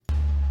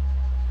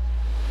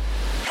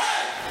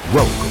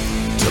Welcome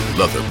to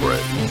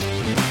Leatherbrains,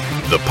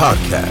 the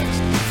podcast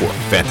for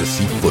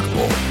fantasy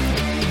football.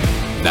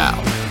 Now,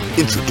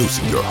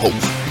 introducing your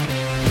host,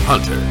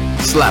 Hunter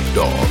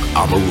Slapdog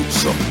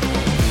Amaruso,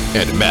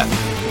 and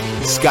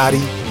Matthew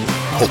Scotty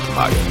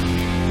Holtmeyer.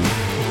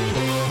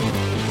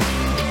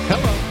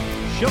 Hello,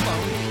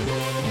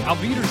 shalom,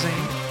 Auf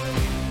Wiedersehen,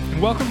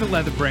 and welcome to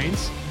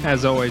Leatherbrains.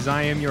 As always,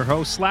 I am your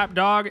host,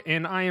 Slapdog,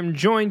 and I am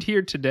joined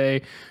here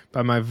today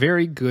by my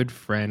very good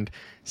friend,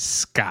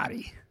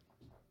 Scotty.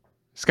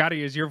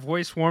 Scotty, is your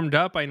voice warmed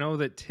up? I know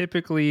that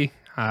typically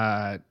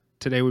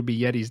today would be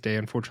Yetis Day.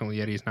 Unfortunately,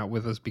 Yeti's not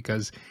with us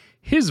because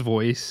his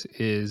voice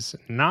is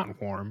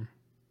not warm.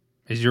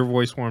 Is your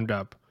voice warmed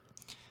up?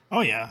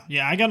 Oh, yeah.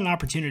 Yeah, I got an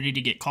opportunity to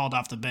get called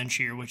off the bench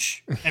here,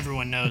 which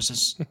everyone knows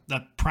is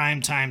the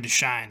prime time to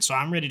shine. So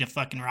I'm ready to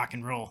fucking rock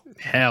and roll.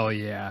 Hell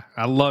yeah.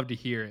 I love to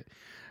hear it.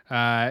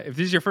 If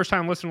this is your first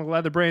time listening to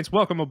Leatherbrains,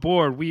 welcome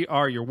aboard. We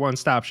are your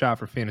one-stop shop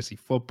for fantasy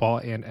football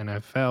and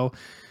NFL.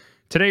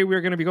 Today,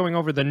 we're going to be going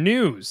over the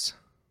news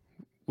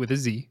with a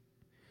Z.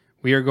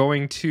 We are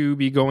going to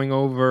be going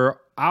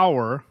over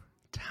our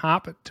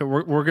top.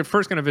 We're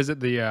first going to visit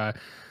the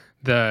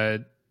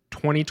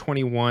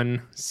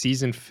 2021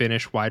 season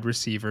finish wide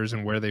receivers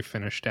and where they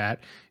finished at,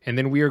 and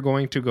then we are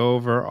going to go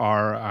over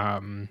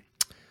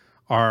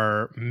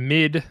our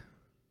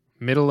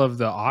middle of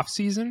the off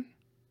season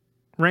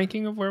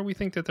ranking of where we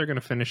think that they're going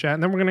to finish at,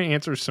 and then we're going to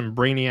answer some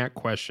Brainiac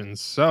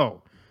questions.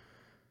 So,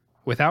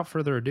 without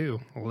further ado,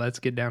 let's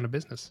get down to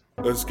business.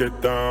 Let's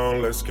get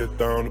down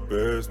to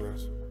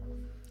business.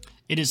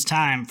 It is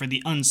time for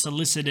the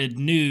unsolicited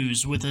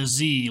news with a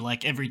Z,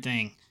 like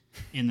everything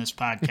in this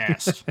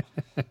podcast.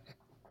 All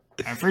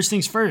right, first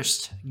things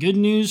first, good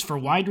news for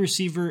wide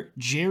receiver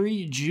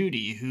Jerry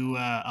Jeudy, who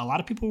a lot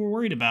of people were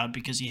worried about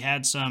because he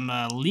had some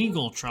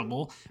legal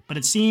trouble, but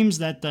it seems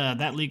that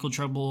that legal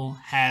trouble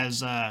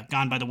has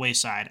gone by the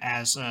wayside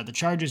as the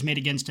charges made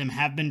against him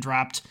have been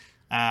dropped.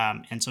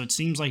 And so it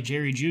seems like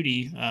Jerry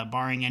Jeudy,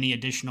 barring any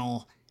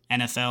additional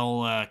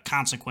NFL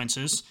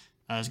consequences,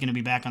 is going to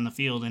be back on the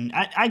field. And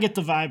I get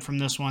the vibe from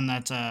this one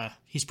that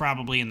he's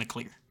probably in the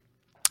clear.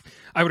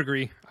 I would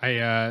agree.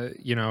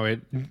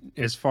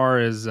 As far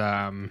as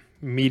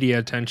media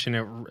attention,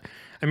 it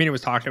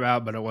was talked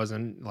about, but it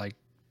wasn't like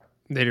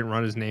they didn't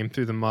run his name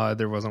through the mud.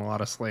 There wasn't a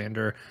lot of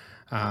slander.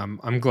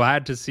 I'm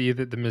glad to see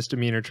that the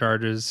misdemeanor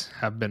charges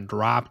have been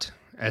dropped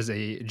as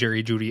a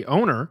Jerry Jeudy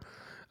owner.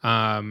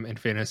 In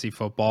fantasy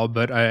football,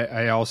 but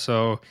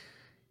I'm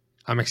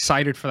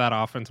excited for that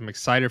offense. I'm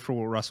excited for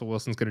what Russell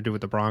Wilson's going to do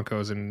with the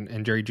Broncos,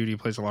 and Jerry Jeudy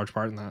plays a large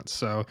part in that.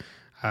 So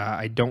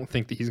I don't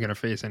think that he's going to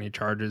face any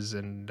charges,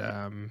 and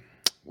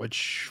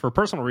which for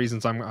personal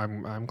reasons,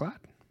 I'm glad.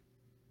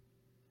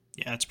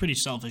 Yeah, it's pretty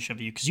selfish of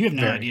you because you have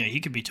no idea. He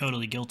could be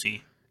totally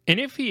guilty. And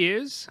if he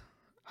is,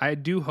 I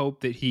do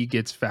hope that he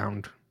gets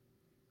found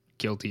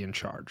guilty and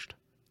charged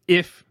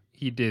if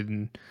he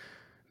did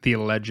the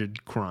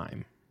alleged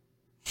crime.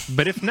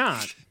 But if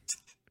not,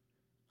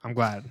 I'm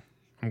glad.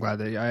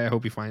 That I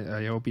hope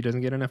he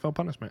doesn't get NFL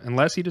punishment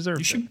unless he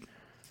deserves it.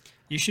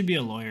 You should be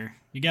a lawyer.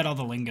 You got all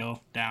the lingo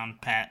down,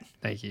 Pat.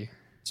 Thank you.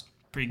 It's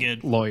pretty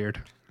good. Lawyered.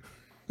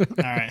 All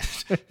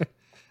right.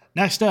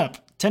 Next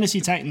up,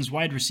 Tennessee Titans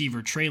wide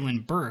receiver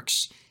Treylon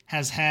Burks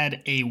has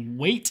had a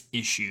weight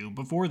issue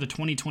before the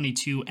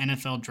 2022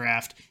 NFL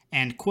draft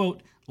and,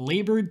 quote,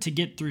 labored to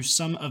get through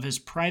some of his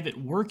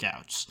private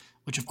workouts,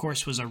 which of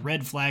course was a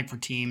red flag for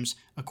teams,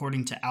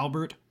 according to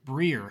Albert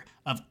Breer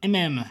of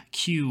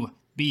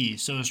MMQB.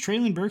 So is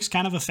Treylon Burks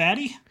kind of a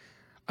fatty?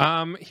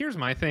 Here's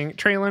my thing.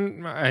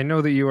 Treylon, I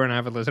know that you are an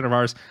avid listener of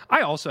ours.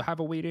 I also have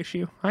a weight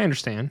issue. I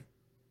understand.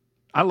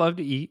 I love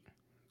to eat.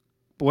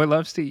 Boy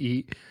loves to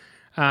eat.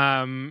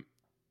 I'm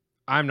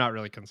not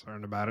really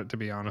concerned about it, to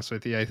be honest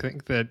with you. I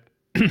think that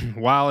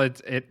while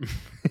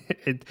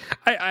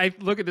I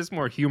look at this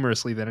more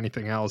humorously than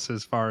anything else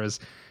as far as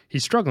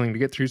he's struggling to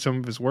get through some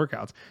of his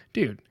workouts.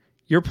 Dude,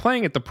 you're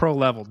playing at the pro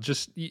level.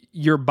 Just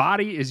your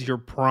body is your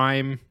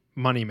prime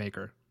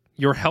moneymaker.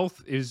 Your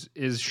health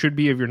should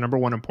be of your number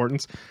one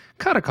importance.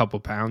 Cut a couple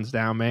pounds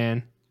down,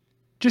 man.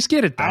 Just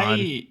get it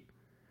done.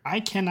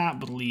 I cannot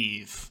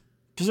believe,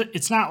 because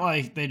it's not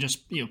like they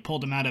just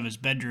pulled him out of his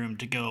bedroom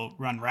to go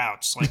run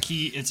routes. Like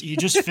he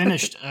just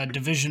finished a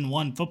Division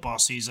I football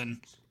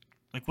season.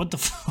 Like, what the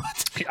fuck?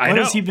 What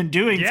has he been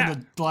doing for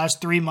the last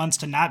 3 months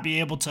to not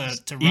be able to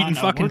run eating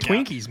fucking workout?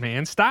 Twinkies,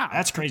 man. Stop.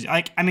 That's crazy.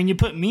 You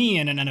put me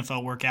in an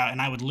NFL workout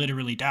and I would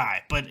literally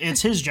die. But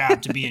it's his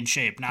job to be in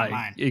shape, not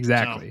mine.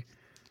 Exactly. So,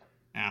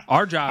 yeah.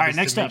 Our job is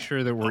next to make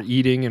sure that we're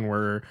eating and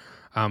we're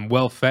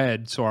well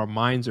fed, so our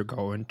minds are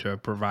going to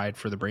provide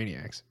for the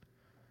Brainiacs.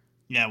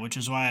 Yeah, which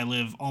is why I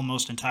live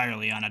almost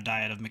entirely on a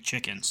diet of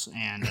McChickens,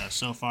 and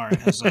so far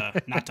it has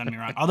not done me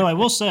wrong. Although I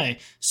will say,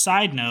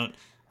 side note,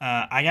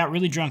 I got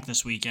really drunk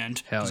this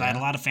weekend because I had a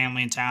lot of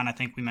family in town. I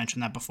think we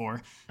mentioned that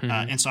before.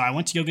 And so I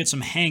went to go get some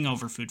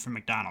hangover food from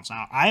McDonald's.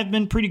 Now, I have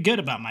been pretty good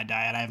about my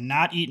diet. I have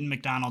not eaten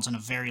McDonald's in a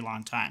very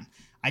long time.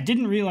 I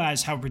didn't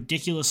realize how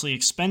ridiculously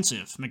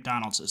expensive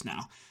McDonald's is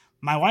now. But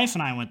My wife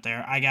and I went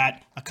there. I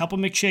got a couple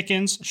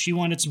McChickens. She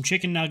wanted some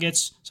chicken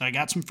nuggets, so I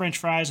got some French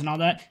fries and all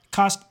that. It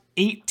cost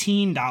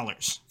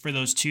 $18 for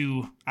those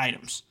 2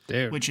 items,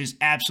 Dude. which is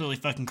absolutely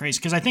fucking crazy.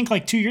 Because I think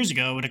like 2 years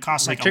ago, it would have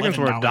cost like chickens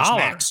were $11 $1.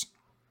 max.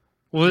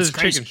 Well, there's a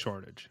crazy. chicken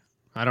shortage.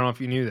 I don't know if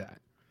you knew that.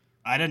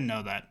 I didn't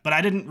know that, but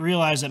I didn't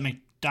realize that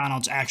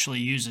McDonald's actually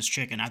uses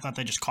chicken. I thought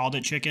they just called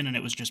it chicken and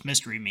it was just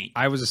mystery meat.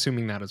 I was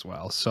assuming that as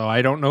well. So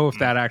I don't know if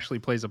that actually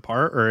plays a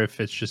part or if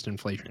it's just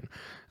inflation.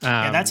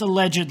 Yeah, that's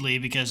allegedly,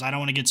 because I don't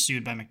want to get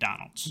sued by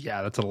McDonald's.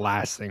 Yeah, that's the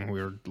last thing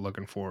we were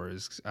looking for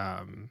is,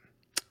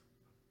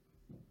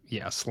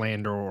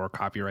 slander or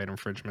copyright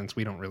infringements.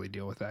 We don't really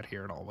deal with that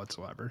here at all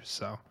whatsoever.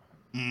 So,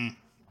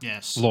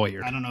 Yes.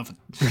 Lawyered. I don't know if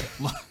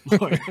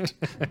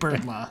lawyered.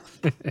 Bird law.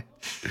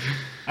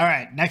 All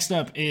right. Next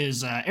up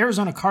is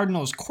Arizona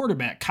Cardinals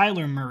quarterback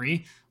Kyler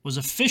Murray was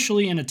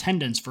officially in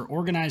attendance for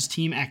organized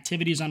team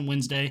activities on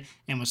Wednesday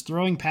and was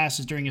throwing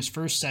passes during his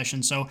first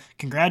session. So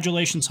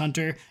congratulations,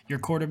 Hunter. Your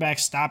quarterback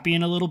stopped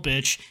being a little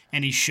bitch,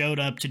 and he showed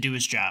up to do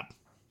his job.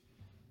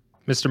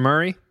 Mr.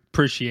 Murray,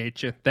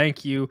 appreciate you.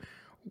 Thank you.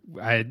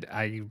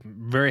 I'm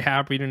very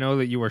happy to know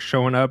that you are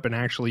showing up and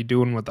actually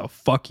doing what the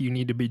fuck you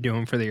need to be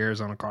doing for the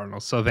Arizona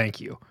Cardinals. So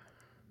thank you.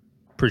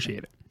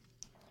 Appreciate it.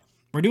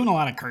 We're doing a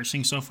lot of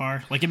cursing so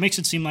far. Like, it makes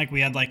it seem like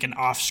we had like an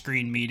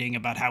off-screen meeting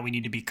about how we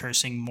need to be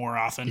cursing more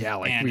often. Yeah,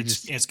 like and we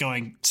it's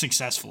going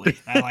successfully.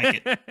 I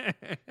like it.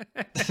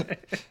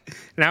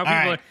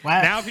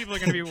 Now people are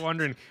going to be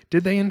wondering,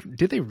 did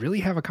they really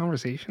have a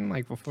conversation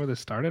like before this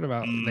started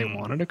about they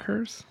wanted to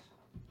curse?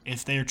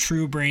 If they're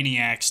true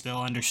brainiacs, they'll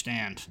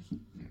understand.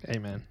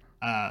 Amen.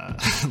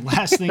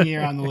 Last thing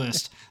here on the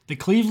list. The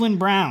Cleveland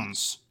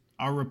Browns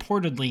are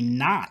reportedly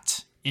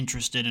not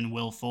interested in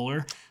Will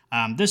Fuller.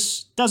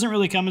 This doesn't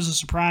really come as a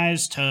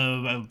surprise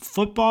to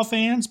football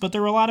fans, but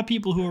there were a lot of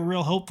people who were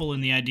real hopeful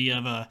in the idea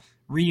of a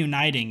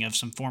reuniting of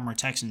some former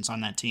Texans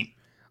on that team.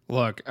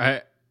 Look,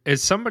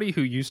 as somebody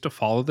who used to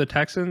follow the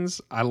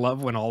Texans, I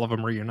love when all of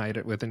them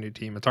reunited with a new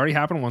team. It's already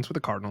happened once with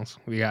the Cardinals.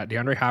 We got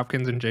DeAndre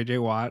Hopkins and J.J.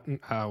 Watt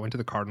went to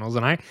the Cardinals,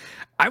 and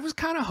I was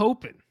kind of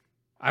hoping.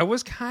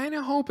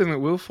 That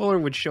Will Fuller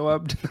would show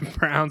up to the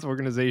Browns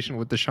organization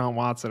with Deshaun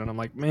Watson, and I'm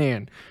like,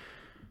 man,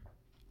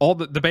 all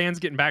the band's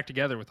getting back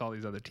together with all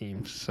these other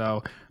teams.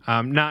 So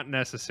not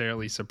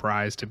necessarily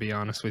surprised, to be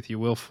honest with you.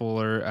 Will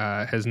Fuller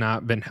has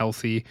not been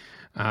healthy,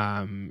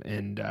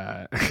 and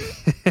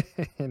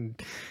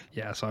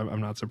yeah, so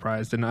I'm not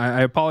surprised. And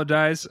I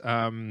apologize.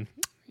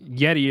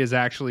 Yeti is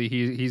actually,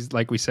 he's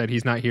like we said,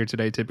 he's not here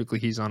today. Typically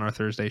he's on our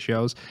Thursday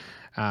shows.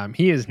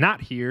 He is not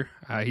here.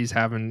 He's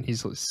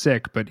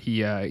sick, but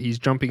he's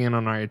jumping in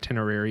on our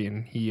itinerary,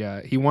 and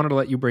he wanted to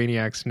let you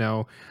Brainiacs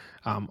know,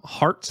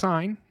 heart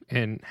sign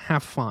and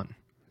have fun.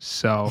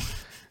 So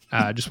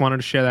just wanted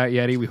to share that,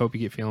 Yeti. We hope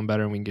you get feeling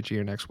better and we can get you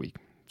here next week.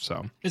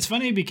 So it's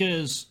funny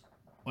because,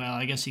 well,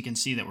 I guess he can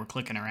see that we're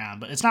clicking around,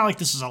 but it's not like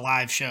this is a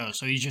live show,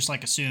 so he just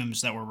like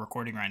assumes that we're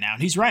recording right now.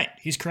 And he's right.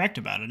 He's correct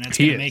about it, and it's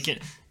going to make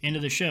it into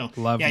the show.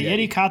 Love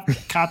Yeti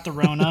caught the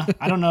Rona.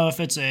 I don't know if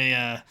it's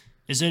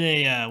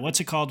what's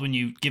it called when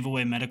you give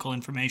away medical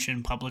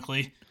information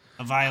publicly?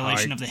 A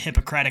violation of the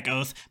Hippocratic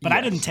Oath. But yes.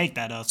 I didn't take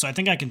that oath, so I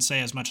think I can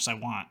say as much as I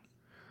want.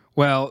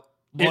 Well,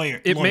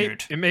 lawyered.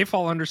 It may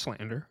fall under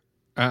slander.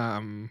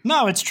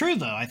 No, it's true,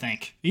 though, I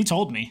think. He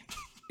told me.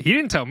 He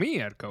didn't tell me he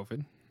had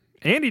COVID.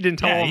 And he didn't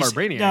tell all of our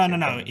Brainiacs.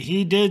 No.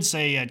 He did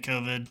say he had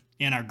COVID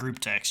in our group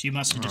text. You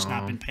must have just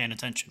not been paying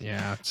attention.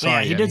 Yeah,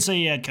 sorry. He did say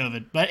he had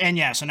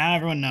COVID. So now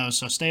everyone knows.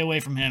 So stay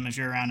away from him if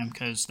you're around him,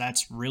 because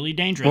that's really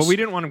dangerous. Well, we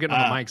didn't want him getting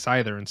on the mics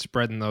either and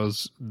spreading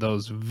those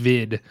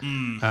vid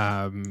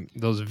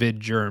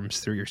germs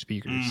through your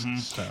speakers. Mm-hmm.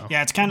 So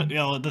yeah, it's kind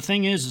of the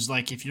thing is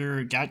like if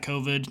you're got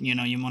COVID,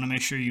 you want to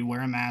make sure you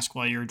wear a mask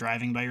while you're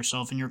driving by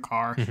yourself in your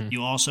car. Mm-hmm.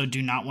 You also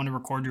do not want to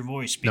record your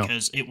voice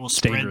because it will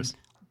spread dangerous.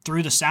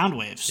 Through the sound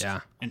waves. Yeah.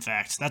 In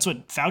fact, that's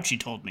what Fauci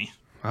told me.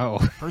 Oh.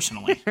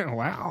 Personally.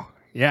 Wow.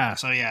 Yeah.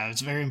 So yeah,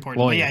 it's very important.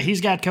 Well, but yeah,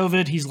 he's got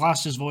COVID. He's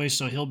lost his voice,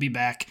 so he'll be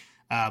back.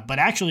 But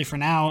actually, for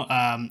now,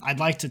 I'd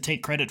like to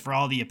take credit for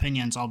all the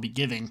opinions I'll be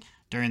giving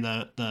during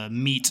the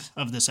meat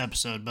of this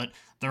episode. But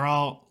they're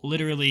all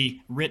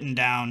literally written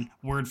down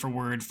word for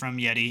word from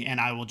Yeti,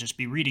 and I will just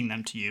be reading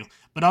them to you.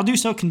 But I'll do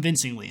so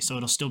convincingly, so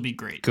it'll still be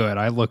great. Good.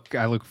 I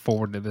look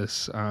forward to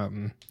this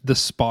the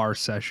spar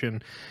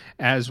session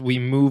as we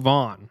move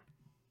on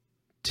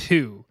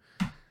to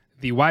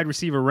the wide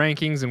receiver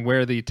rankings and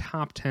where the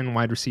top 10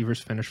 wide receivers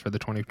finish for the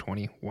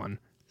 2021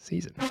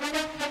 season.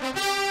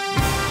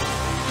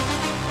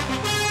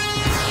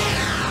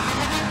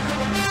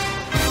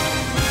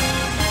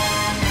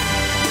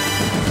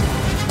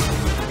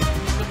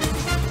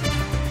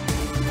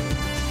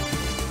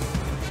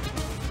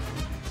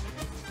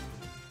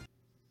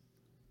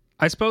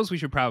 I suppose we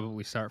should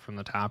probably start from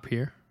the top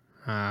here.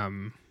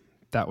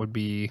 That would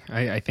be,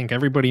 I think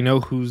everybody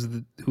know who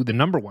the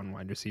number one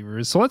wide receiver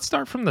is. So let's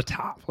start from the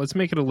top. Let's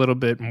make it a little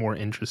bit more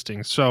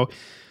interesting. So,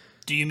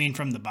 do you mean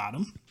from the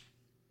bottom?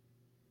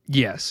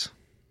 Yes,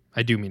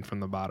 I do mean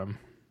from the bottom.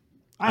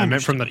 I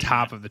meant from the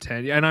top of the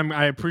 10. And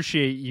I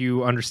appreciate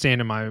you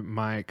understanding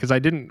my because I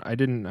didn't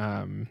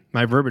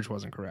my verbiage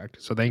wasn't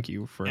correct. So thank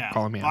you for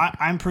calling me out.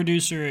 I'm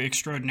producer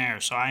extraordinaire,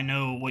 so I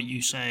know what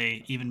you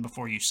say even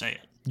before you say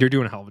it. You're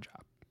doing a hell of a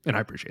job, and I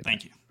appreciate it.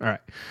 Thank you. All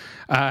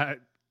right.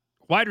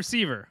 Wide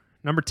receiver,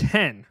 number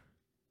 10,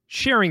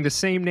 sharing the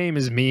same name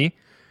as me.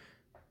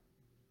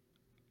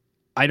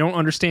 I don't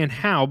understand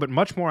how, but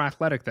much more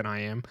athletic than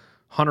I am.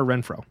 Hunter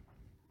Renfrow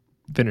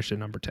finished at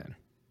number 10.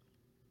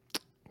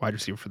 Wide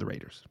receiver for the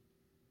Raiders.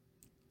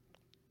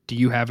 Do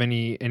you have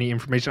any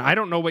information? I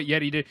don't know what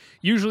Yeti did.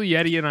 Usually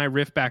Yeti and I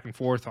riff back and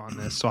forth on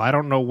this, so I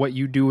don't know what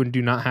you do and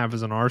do not have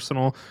as an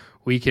arsenal.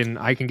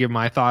 I can give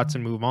my thoughts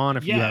and move on.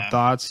 If you have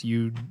thoughts,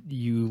 you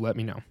let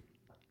me know.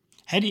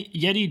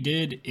 Yeti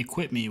did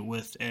equip me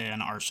with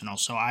an arsenal,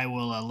 so I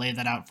will lay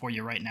that out for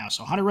you right now.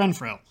 So Hunter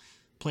Renfrow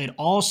played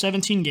all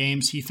 17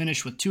 games. He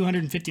finished with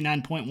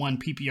 259.1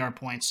 PPR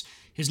points.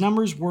 His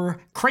numbers were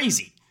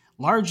crazy,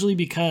 largely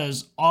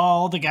because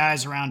all the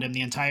guys around him,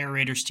 the entire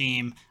Raiders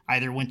team,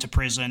 either went to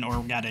prison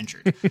or got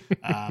injured.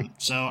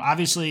 So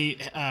obviously,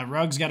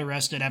 Ruggs got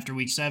arrested after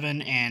Week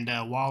 7, and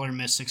Waller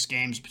missed 6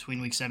 games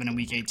between Week 7 and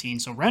Week 18.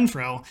 So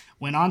Renfrow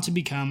went on to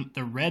become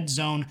the red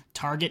zone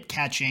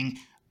target-catching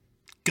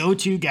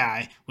go-to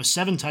guy with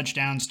 7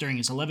 touchdowns during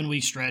his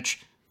 11-week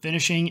stretch,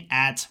 finishing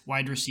at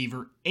wide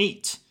receiver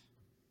 8.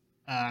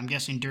 I'm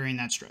guessing during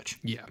that stretch.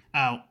 Yeah.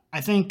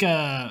 I think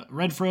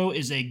Renfrow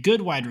is a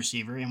good wide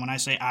receiver, and when I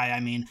say I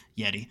mean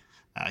Yeti.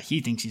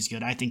 He thinks he's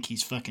good. I think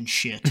he's fucking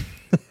shit.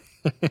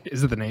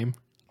 Is it the name?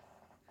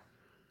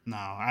 No,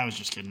 I was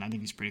just kidding. I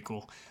think he's pretty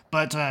cool.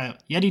 But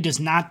Yeti does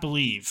not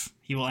believe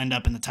he will end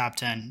up in the top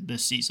 10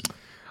 this season.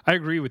 I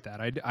agree with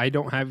that. I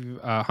don't have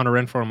Hunter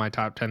Renfrow in my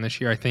top 10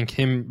 this year. I think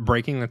him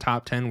breaking the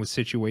top 10 was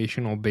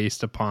situational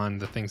based upon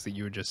the things that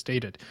you had just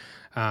stated.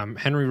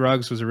 Henry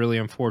Ruggs was a really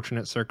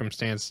unfortunate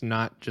circumstance,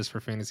 not just for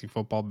fantasy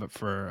football, but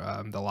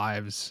for the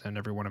lives and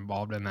everyone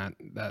involved in that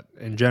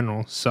in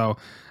general. So,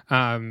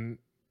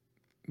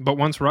 but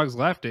once Ruggs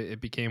left, it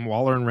became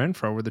Waller and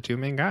Renfrow were the two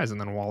main guys, and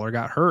then Waller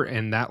got hurt,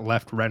 and that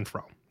left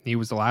Renfrow. He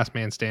was the last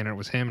man standing. It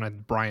was him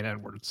and Brian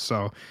Edwards.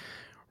 So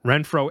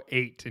Renfrow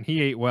ate, and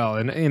he ate well.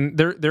 And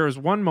there is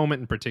one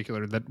moment in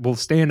particular that will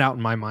stand out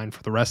in my mind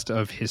for the rest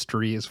of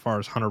history as far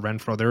as Hunter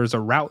Renfrow. There is a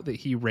route that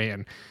he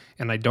ran,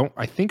 and I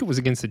think it was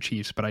against the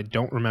Chiefs, but I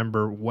don't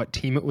remember what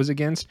team it was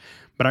against.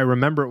 But I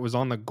remember it was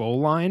on the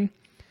goal line,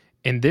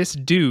 and this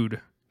dude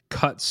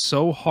cut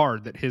so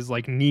hard that his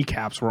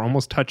kneecaps were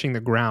almost touching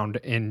the ground,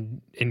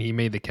 and he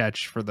made the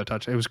catch for the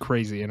touch. It was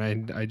crazy,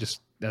 and I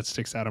just that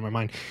sticks out in my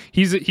mind.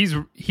 He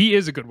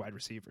is a good wide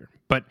receiver,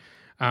 but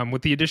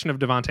with the addition of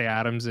Devontae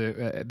Adams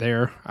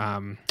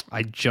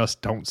I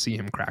just don't see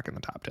him cracking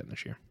the top 10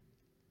 this year.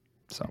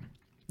 So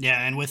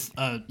yeah, and with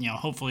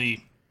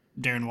hopefully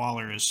Darren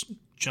Waller is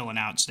chilling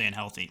out, staying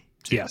healthy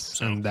too. Yes,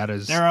 so and that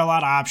is there are a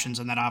lot of options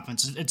in that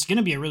offense. It's going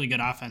to be a really good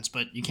offense,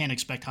 but you can't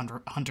expect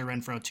Hunter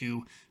Renfrow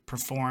to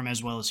perform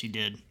as well as he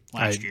did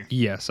last year.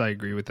 Yes, I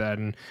agree with that.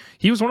 And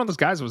he was one of those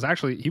guys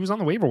that he was on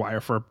the waiver wire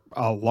for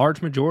a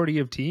large majority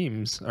of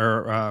teams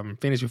or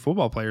fantasy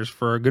football players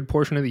for a good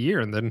portion of the year.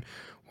 And then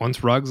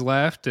once Ruggs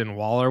left and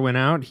Waller went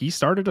out, he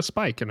started a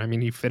spike. And I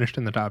mean, he finished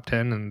in the top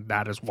 10, and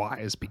that is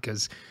wise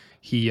because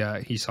he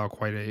saw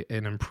quite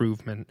an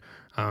improvement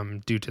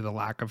due to the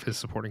lack of his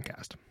supporting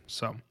cast.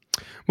 So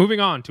moving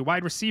on to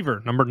wide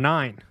receiver, number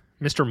 9,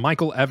 Mr.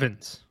 Michael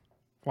Evans.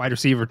 Wide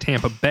receiver,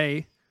 Tampa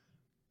Bay.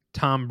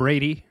 Tom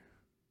Brady.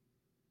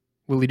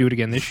 Will he do it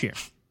again this year?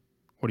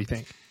 What do you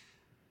think?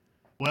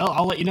 Well,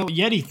 I'll let you know what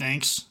Yeti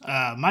thinks.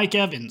 Mike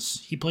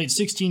Evans, he played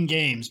 16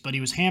 games, but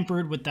he was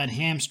hampered with that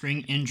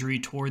hamstring injury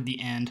toward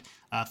the end.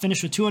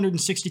 Finished with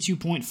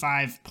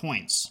 262.5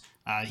 points.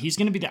 He's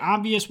going to be the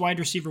obvious wide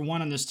receiver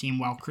 1 on this team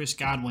while Chris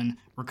Godwin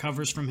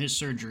recovers from his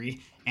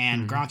surgery,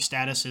 and Gronk's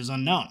status is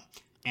unknown.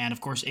 And,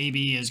 of course,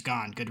 AB is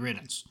gone. Good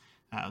riddance.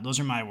 Those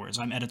are my words.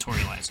 I'm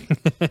editorializing.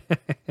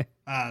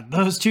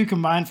 Those two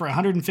combined for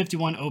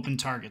 151 open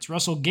targets.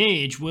 Russell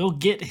Gage will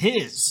get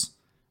his,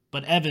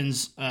 but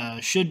Evans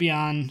should be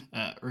on,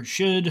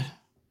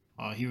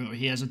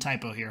 he has a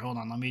typo here. Hold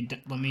on. Let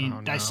me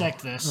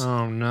dissect this.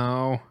 Oh,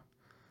 no.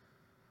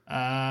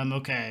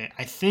 Okay.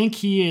 I think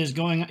he's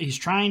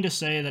trying to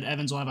say that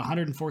Evans will have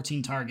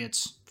 114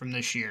 targets from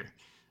this year.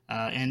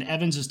 And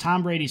Evans is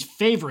Tom Brady's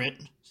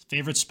favorite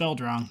spelled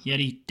wrong.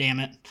 Yeti,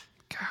 damn it.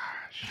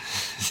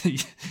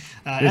 Gosh.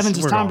 Evans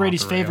is Tom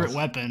Brady's favorite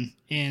weapon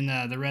in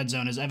the red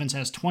zone, as Evans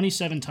has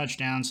 27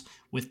 touchdowns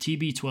with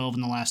TB12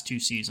 in the last 2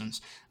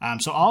 seasons.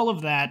 So all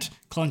of that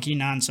clunky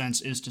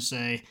nonsense is to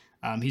say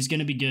he's going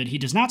to be good. He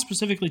does not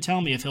specifically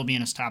tell me if he'll be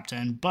in his top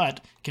 10,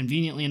 but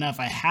conveniently enough,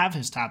 I have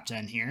his top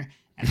 10 here,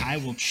 and I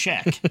will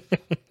check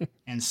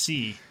and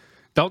see.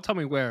 Don't tell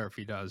me where if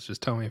he does.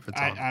 Just tell me if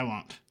it's on. I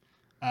won't.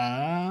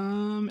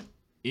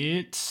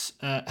 It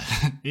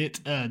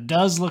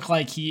does look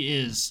like he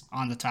is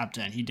on the top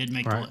 10. He did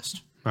make the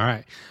list. All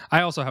right.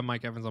 I also have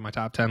Mike Evans on my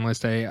top 10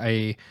 list.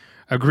 I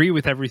agree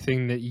with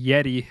everything that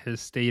Yeti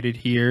has stated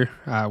here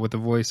with the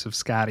voice of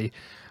Scotty.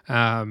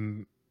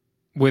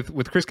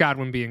 with Chris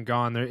Godwin being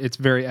gone, it's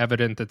very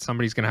evident that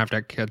somebody's going to have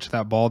to catch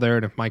that ball there.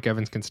 And if Mike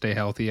Evans can stay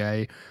healthy,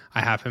 I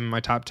have him in my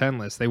top 10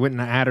 list. They went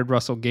and added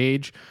Russell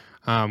Gage,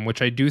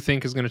 which I do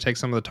think is going to take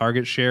some of the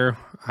target share.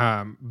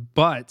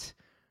 But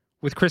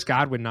with Chris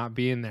Godwin not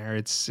being there,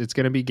 it's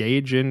going to be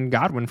Gage and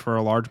Godwin for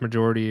a large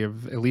majority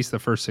of at least the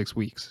first 6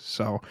 weeks.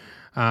 So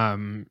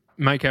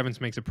Mike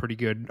Evans makes a pretty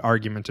good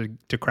argument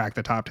to crack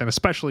the top 10,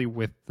 especially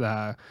with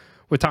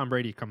Tom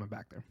Brady coming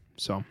back there.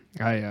 So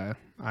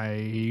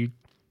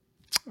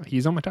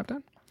he's on my top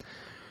 10.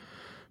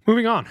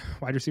 Moving on,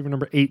 wide receiver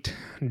number 8,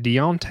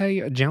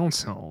 Deontay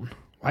Johnson,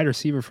 wide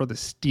receiver for the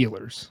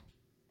Steelers.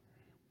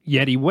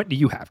 Yeti, what do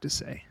you have to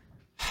say?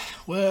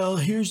 Well,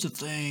 here's the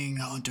thing,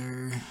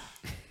 Hunter.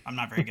 I'm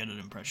not very good at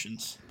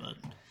impressions, but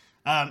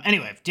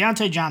anyway,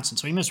 Deontay Johnson.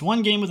 So he missed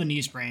one game with a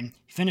knee sprain.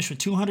 He finished with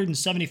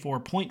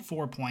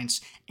 274.4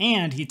 points,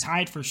 and he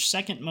tied for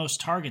second most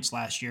targets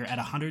last year at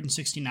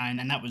 169,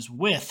 and that was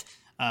with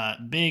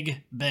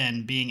Big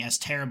Ben being as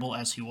terrible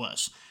as he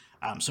was.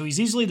 So he's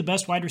easily the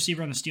best wide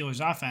receiver on the Steelers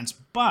offense,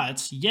 but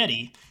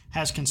Yeti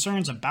has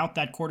concerns about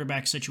that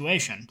quarterback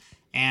situation.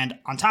 And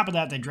on top of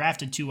that, they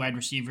drafted 2 wide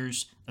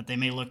receivers that they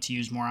may look to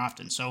use more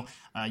often. So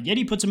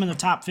Yeti puts him in the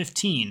top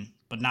 15,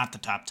 but not the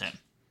top 10.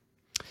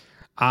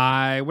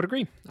 I would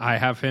agree. I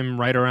have him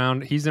right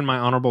around. He's in my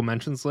honorable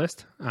mentions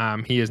list.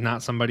 He is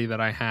not somebody that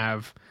I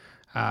have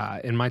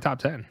in my top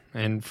 10.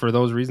 And for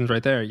those reasons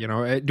right there,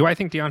 do I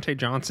think Deontay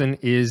Johnson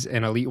is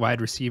an elite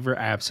wide receiver?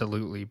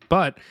 Absolutely.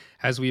 But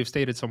as we have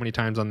stated so many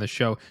times on this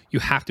show, you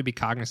have to be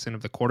cognizant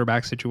of the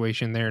quarterback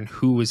situation there and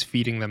who is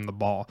feeding them the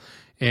ball.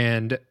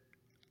 And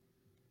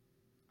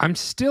I'm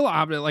still,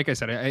 like I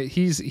said,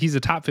 he's a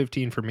top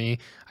 15 for me.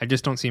 I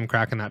just don't see him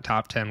cracking that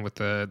top 10 with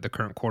the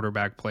current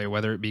quarterback play,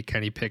 whether it be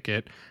Kenny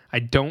Pickett. I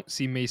don't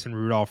see Mason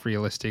Rudolph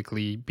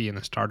realistically being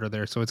the starter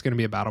there. So it's going to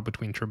be a battle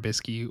between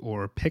Trubisky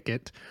or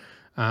Pickett.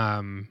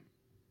 And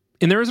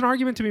there is an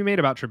argument to be made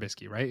about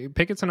Trubisky, right?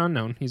 Pickett's an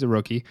unknown. He's a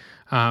rookie.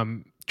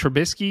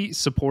 Trubisky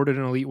supported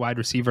an elite wide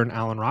receiver in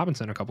Allen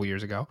Robinson a couple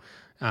years ago.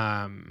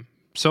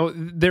 So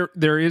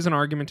there is an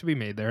argument to be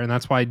made there, and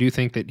that's why I do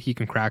think that he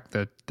can crack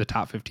the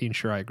top 15.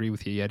 Sure, I agree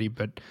with you, Yeti,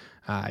 but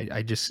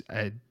I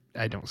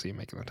don't see him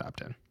making the top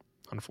 10,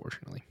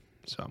 unfortunately.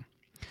 So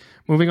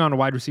moving on to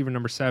wide receiver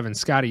number 7.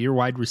 Scotty, your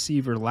wide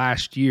receiver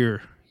last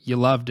year, you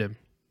loved him.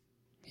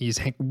 He's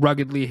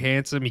ruggedly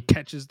handsome. He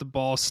catches the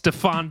ball.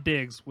 Stephon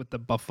Diggs with the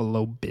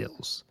Buffalo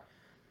Bills.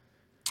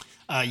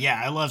 Yeah,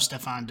 I love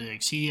Stephon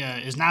Diggs. He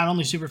is not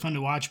only super fun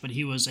to watch, but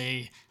he was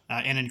an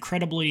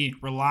incredibly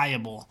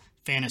reliable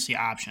fantasy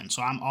option.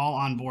 So I'm all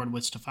on board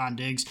with Stephon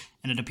Diggs,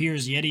 and it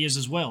appears Yeti is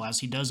as well, as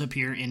he does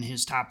appear in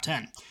his top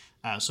 10.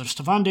 So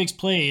Stephon Diggs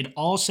played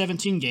all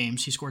 17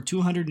 games. He scored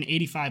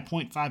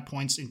 285.5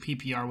 points in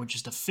PPR, which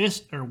is the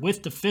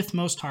fifth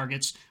most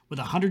targets with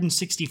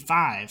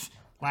 165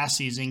 last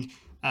season,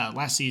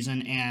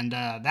 and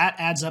that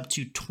adds up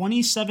to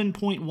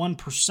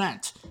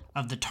 27.1%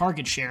 of the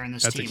target share in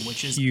this team,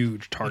 which is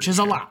huge target, which is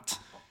a lot.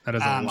 That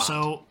is a lot.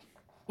 So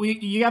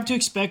you have to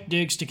expect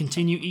Diggs to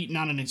continue eating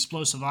on an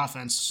explosive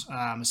offense,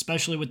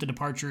 especially with the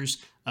departures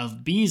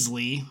of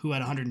Beasley, who had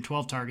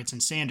 112 targets,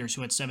 and Sanders,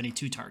 who had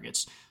 72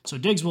 targets. So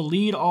Diggs will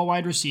lead all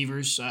wide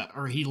receivers,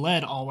 he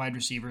led all wide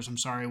receivers,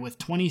 with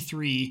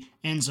 23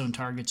 end zone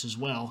targets as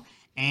well,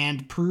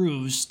 and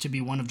proves to be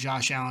one of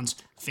Josh Allen's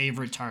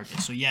favorite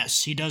targets. So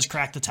yes, he does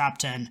crack the top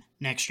 10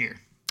 next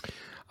year.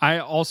 I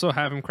also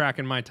have him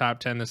cracking my top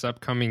 10 this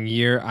upcoming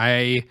year.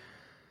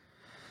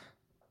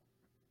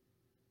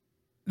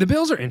 The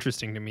Bills are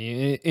interesting to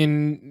me,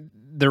 and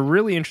they're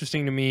really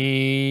interesting to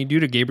me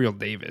due to Gabriel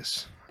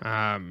Davis.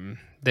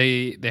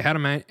 They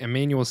had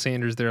Emmanuel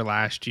Sanders there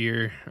last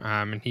year,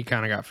 and he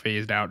kind of got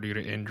phased out due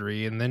to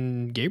injury. And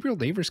then Gabriel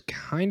Davis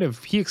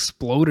he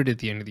exploded at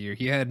the end of the year.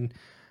 He had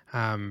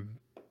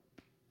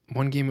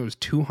one game it was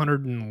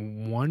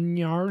 201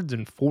 yards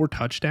and 4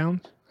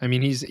 touchdowns. I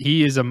mean,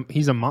 he was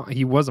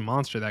a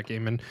monster that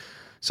game, and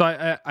so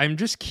I'm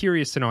just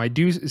curious to know.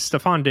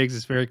 Stephon Diggs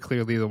is very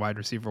clearly the wide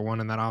receiver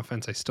 1 in that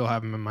offense. I still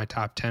have him in my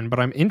top 10, but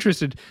I'm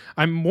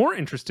more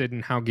interested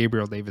in how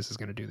Gabriel Davis is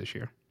going to do this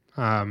year.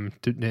 And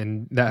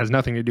that has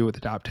nothing to do with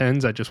the top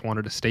 10s. I just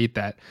wanted to state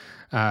that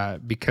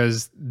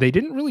because they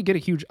didn't really get a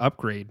huge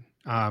upgrade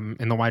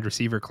in the wide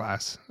receiver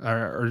class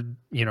or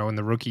in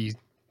the rookie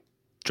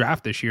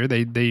draft this year.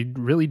 They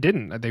really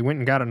didn't. They went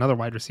and got another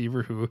wide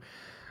receiver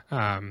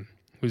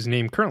whose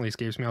name currently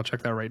escapes me. I'll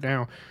check that right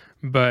now.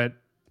 But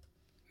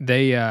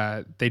they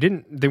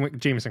went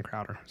Jamison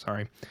Crowder,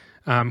 sorry.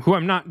 Who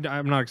I'm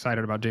not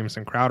excited about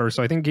Jamison Crowder.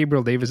 So I think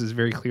Gabriel Davis is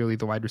very clearly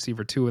the wide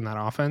receiver 2 in that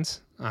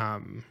offense.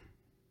 And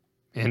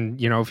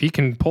if he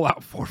can pull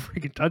out 4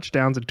 freaking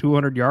touchdowns and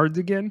 200 yards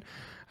again,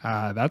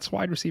 that's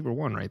wide receiver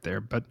 1 right there.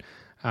 But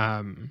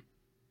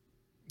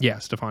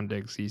Stephon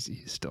Diggs, he's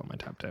still in my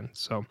top 10.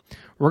 So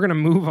we're going to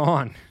move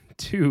on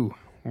to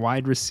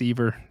wide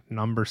receiver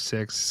number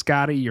 6.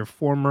 Scotty, your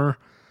former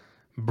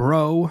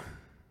bro,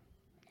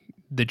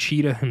 the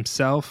cheetah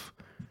himself.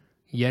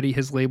 Yeti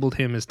has labeled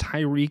him as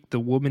Tyreek the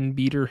Woman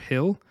Beater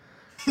Hill.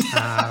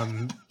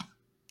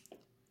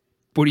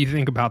 What do you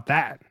think about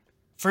that?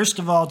 First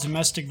of all,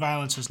 domestic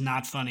violence is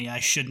not funny. I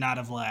should not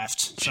have laughed.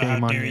 So Shame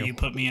how on dare you. you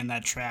put me in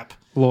that trap?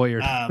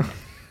 Lawyered.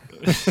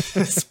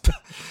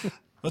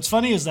 What's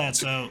funny is that,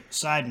 so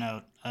side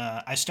note,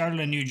 I started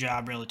a new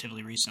job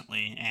relatively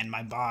recently, and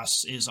my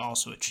boss is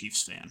also a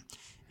Chiefs fan.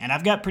 And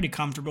I've got pretty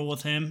comfortable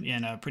with him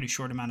in a pretty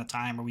short amount of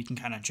time where we can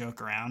kind of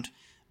joke around.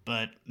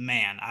 But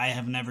man, I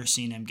have never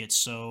seen him get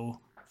so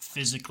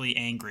physically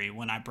angry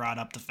when I brought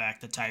up the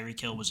fact that Tyreek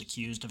Hill was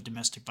accused of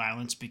domestic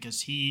violence,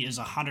 because he is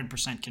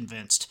 100%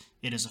 convinced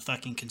it is a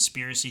fucking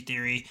conspiracy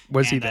theory.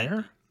 Was he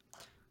there?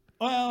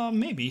 Well,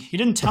 maybe. He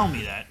didn't tell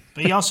me that,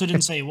 but he also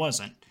didn't say he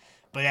wasn't.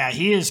 But yeah,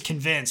 he is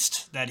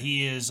convinced that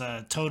he is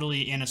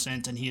totally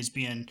innocent and he is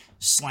being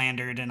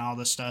slandered and all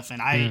this stuff.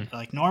 And I,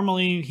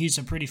 normally he's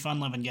a pretty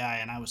fun-loving guy,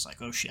 and I was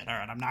like, oh shit, all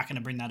right, I'm not going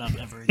to bring that up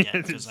ever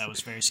again, because that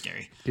was very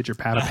scary. Get your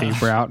pad of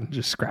paper out and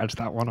just scratch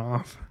that one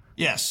off.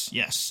 Yes.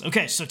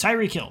 Okay, so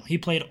Tyreek Hill, he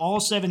played all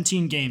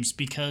 17 games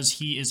because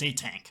he is a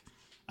tank.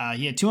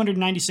 He had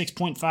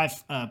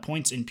 296.5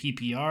 points in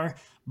PPR,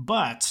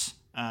 but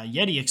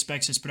Yeti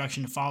expects his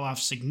production to fall off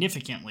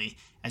significantly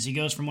as he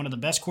goes from one of the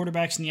best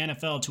quarterbacks in the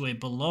NFL to a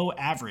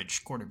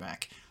below-average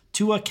quarterback.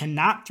 Tua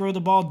cannot throw the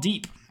ball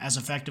deep as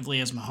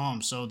effectively as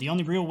Mahomes, so the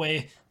only real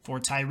way for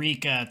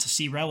Tyreek to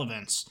see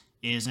relevance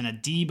is in a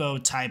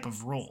Debo type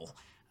of role.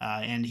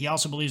 And he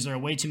also believes there are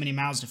way too many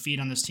mouths to feed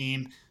on this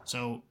team,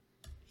 so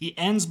he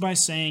ends by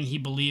saying he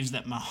believes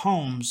that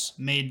Mahomes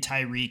made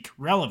Tyreek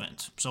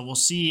relevant. So we'll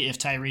see if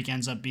Tyreek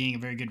ends up being a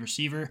very good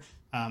receiver.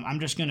 I'm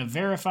just going to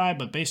verify,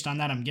 but based on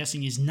that, I'm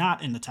guessing he's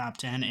not in the top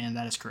 10, and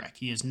that is correct.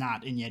 He is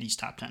not in Yeti's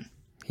top 10.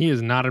 He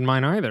is not in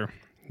mine either.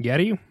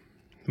 Yeti,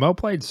 well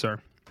played, sir.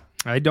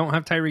 I don't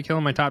have Tyreek Hill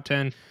in my top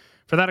 10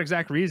 for that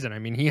exact reason. I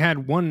mean, he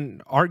had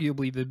you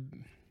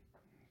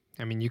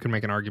can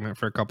make an argument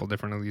for a couple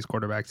different of these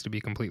quarterbacks, to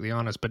be completely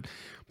honest, but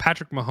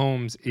Patrick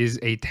Mahomes is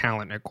a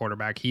talent at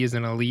quarterback. He is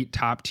an elite,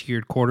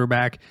 top-tiered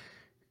quarterback,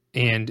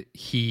 and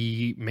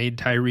he made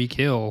Tyreek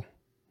Hill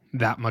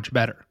that much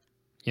better.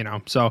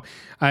 So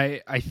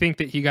I think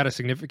that he got a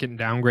significant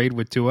downgrade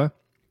with Tua,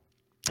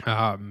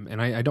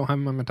 and I don't have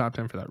him in my top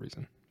 10 for that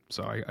reason.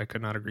 So I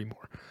could not agree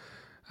more.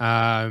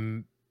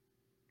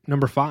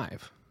 Number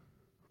 5,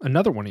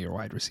 another one of your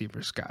wide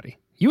receivers, Scotty.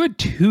 You had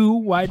 2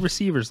 wide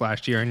receivers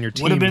last year in your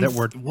team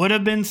would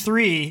have been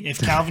 3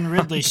 if Calvin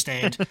Ridley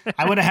stayed.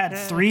 I would have had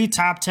 3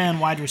 top 10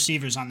 wide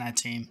receivers on that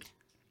team.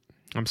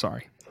 I'm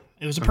sorry.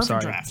 It was a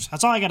perfect draft.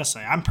 That's all I got to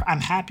say.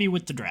 I'm happy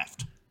with the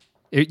draft.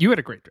 You had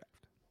a great draft.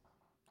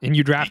 And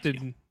you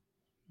drafted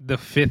the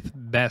 5th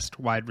best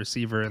wide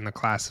receiver in the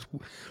class,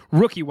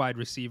 rookie wide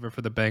receiver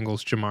for the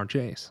Bengals, Jamar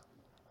Chase.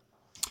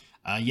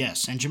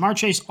 Yes, and Jamar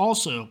Chase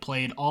also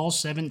played all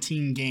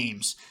 17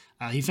 games.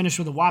 He finished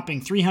with a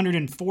whopping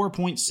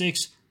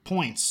 304.6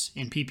 points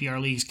in PPR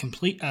leagues,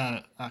 complete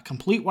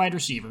wide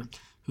receiver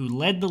who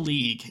led the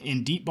league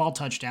in deep ball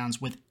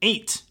touchdowns with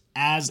 8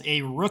 as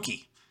a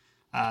rookie.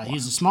 He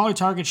has a smaller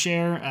target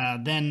share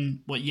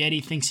than what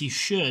Yeti thinks he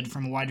should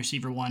from a wide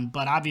receiver 1,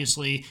 but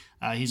obviously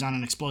he's on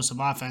an explosive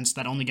offense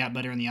that only got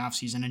better in the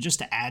offseason. And just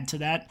to add to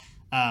that,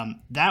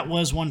 that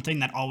was one thing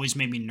that always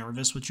made me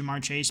nervous with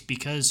Jamar Chase,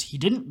 because he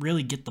didn't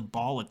really get the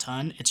ball a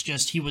ton. It's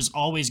just he was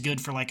always good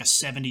for like a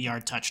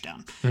 70-yard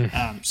touchdown.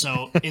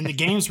 So in the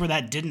games where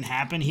that didn't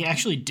happen, he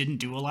actually didn't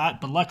do a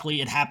lot, but luckily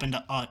it happened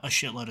a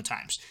shitload of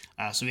times.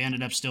 So he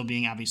ended up still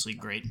being obviously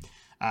great.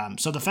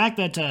 So the fact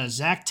that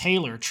Zach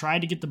Taylor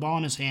tried to get the ball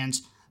in his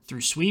hands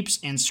through sweeps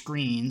and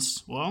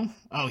screens,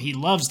 he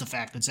loves the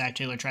fact that Zach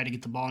Taylor tried to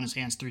get the ball in his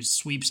hands through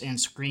sweeps and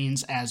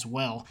screens as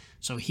well.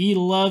 So he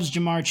loves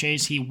Jamar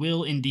Chase. He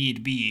will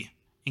indeed be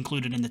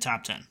included in the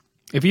top 10.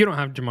 If you don't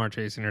have Jamar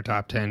Chase in your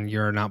top 10,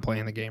 you're not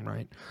playing the game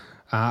right.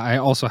 I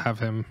also have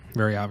him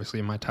very obviously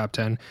in my top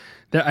 10.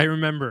 I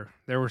remember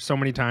there were so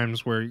many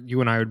times where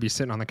you and I would be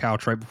sitting on the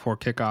couch right before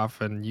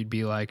kickoff, and you'd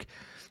be like,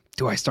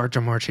 do I start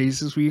Jamar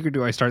Chase this week or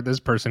do I start this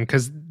person?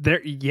 Because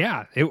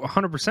it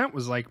 100%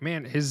 was like,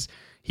 man,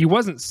 he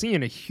wasn't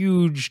seeing a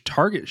huge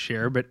target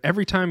share, but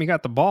every time he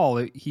got the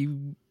ball,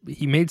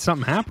 he made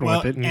something happen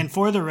with it. And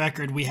for the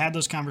record, we had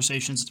those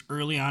conversations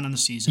early on in the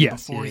season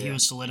before he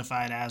was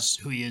solidified as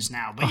who he is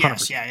now. But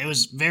 100%. It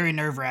was very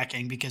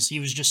nerve-wracking because he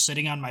was just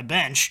sitting on my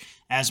bench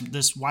as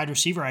this wide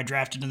receiver I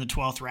drafted in the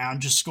 12th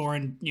round, just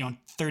scoring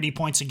 30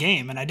 points a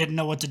game, and I didn't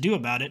know what to do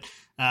about it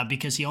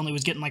because he only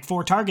was getting like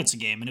 4 targets a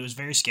game, and it was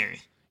very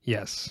scary.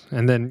 Yes,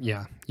 and then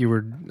you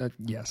were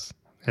yes.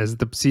 As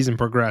the season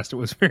progressed, it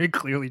was very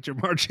clearly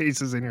Jamar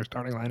Chase is in your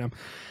starting lineup.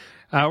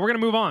 We're going to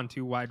move on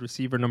to wide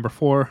receiver number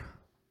 4,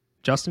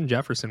 Justin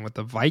Jefferson with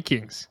the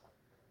Vikings.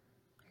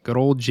 Good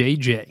old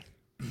JJ.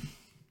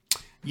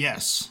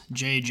 Yes,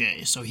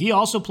 JJ. So he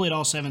also played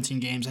all 17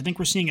 games. I think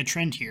we're seeing a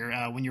trend here.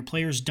 When your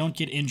players don't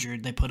get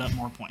injured, they put up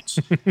more points.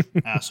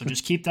 So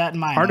just keep that in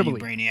mind, all you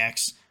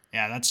brainiacs.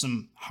 Yeah, that's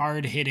some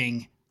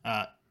hard-hitting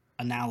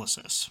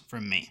analysis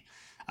from me.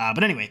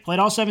 But anyway, played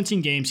all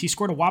 17 games. He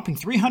scored a whopping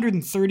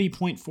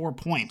 330.4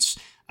 points,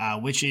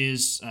 which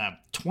is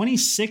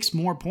 26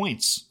 more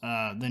points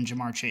than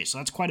Jamar Chase. So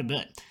that's quite a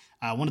bit.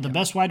 one of the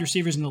best wide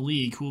receivers in the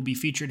league who will be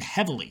featured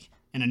heavily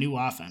in a new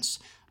offense.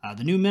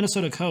 The new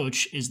Minnesota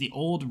coach is the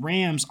old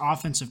Rams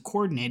offensive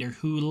coordinator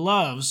who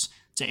loves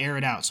to air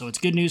it out. So it's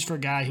good news for a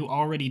guy who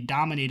already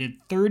dominated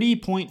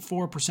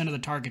 30.4% of the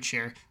target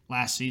share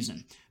last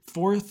season.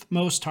 Fourth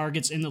most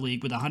targets in the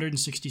league with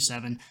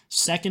 167,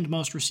 second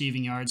most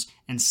receiving yards,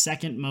 and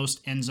second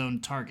most end zone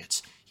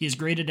targets. He is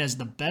graded as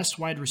the best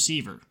wide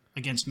receiver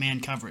against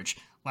man coverage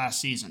last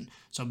season.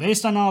 So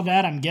based on all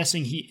that, I'm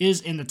guessing he is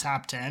in the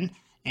top 10.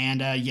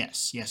 And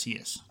yes, he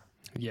is.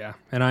 Yeah,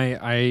 and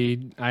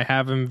I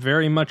have him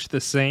very much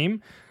the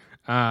same.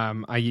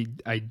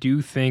 I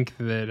do think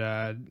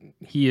that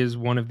he is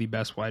one of the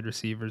best wide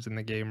receivers in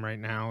the game right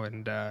now,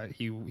 and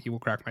he will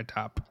crack my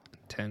top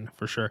 10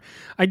 for sure.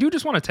 I do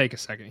just want to take a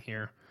second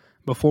here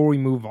before we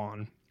move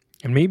on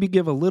and maybe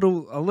give a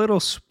little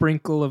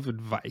sprinkle of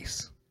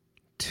advice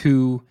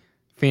to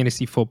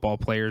fantasy football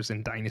players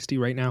in Dynasty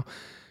right now.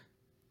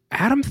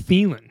 Adam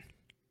Thielen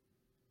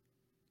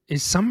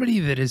is somebody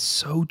that is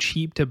so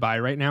cheap to buy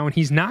right now, and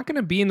he's not going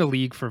to be in the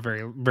league for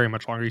very, very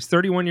much longer. He's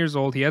 31 years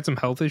old. He had some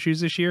health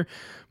issues this year,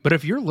 but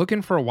if you're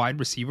looking for a wide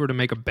receiver to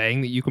make a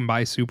bang that you can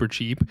buy super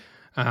cheap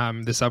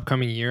this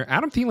upcoming year,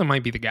 Adam Thielen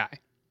might be the guy.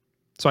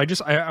 So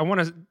I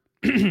want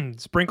to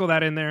sprinkle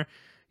that in there.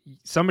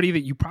 Somebody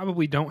that you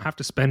probably don't have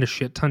to spend a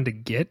shit ton to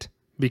get,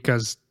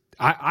 because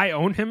I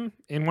own him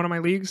in one of my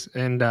leagues,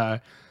 and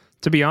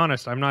to be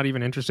honest, I'm not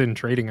even interested in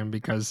trading him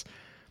because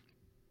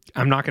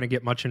I'm not going to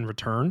get much in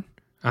return.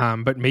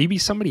 But maybe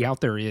somebody out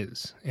there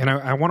is. And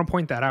I want to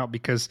point that out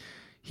because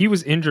he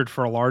was injured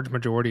for a large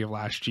majority of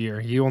last year.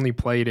 He only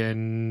played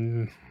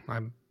I'm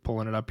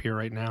pulling it up here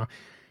right now.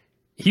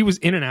 He was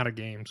in and out of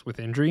games with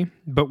injury.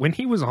 But when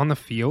he was on the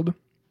field,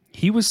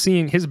 he was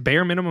seeing his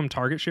bare minimum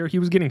target share. He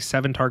was getting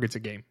 7 targets a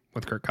game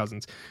with Kirk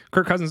Cousins.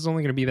 Kirk Cousins is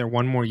only going to be there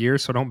one more year,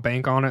 so don't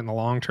bank on it in the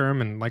long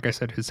term. And like I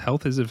said, his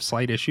health is a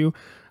slight issue.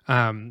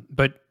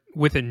 But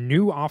with a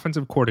new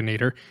offensive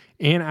coordinator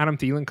and Adam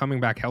Thielen coming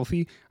back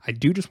healthy, I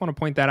do just want to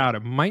point that out.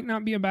 It might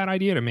not be a bad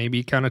idea to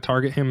maybe kind of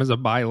target him as a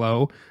buy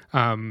low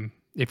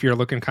if you're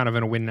looking kind of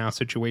in a win now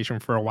situation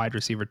for a wide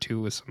receiver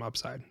too with some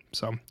upside.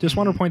 So just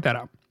want to point that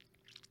out.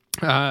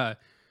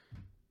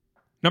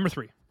 Number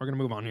 3, we're going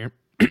to move on here.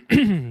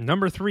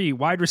 Number 3,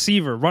 wide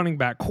receiver, running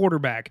back,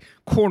 quarterback,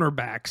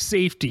 cornerback,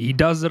 safety. He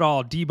does it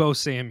all. Deebo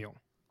Samuel,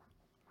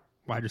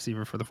 wide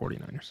receiver for the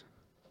 49ers.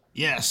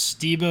 Yes,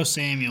 Deebo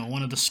Samuel,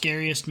 one of the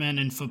scariest men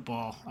in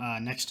football,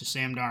 next to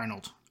Sam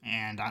Darnold.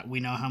 And we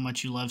know how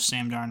much you love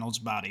Sam Darnold's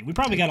body. We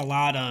probably got a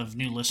lot of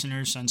new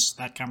listeners since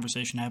that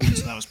conversation happened,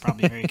 so that was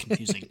probably very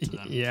confusing to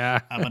them.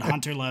 Yeah. But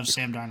Hunter loves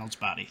Sam Darnold's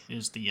body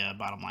is the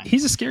bottom line.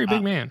 He's a scary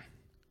big man.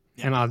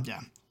 Yeah, and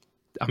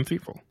I'm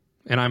fearful.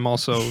 And I'm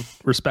also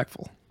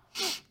respectful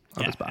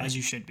of his body. As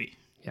you should be.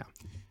 Yeah.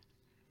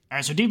 All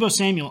right, so Deebo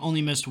Samuel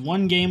only missed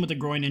one game with a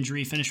groin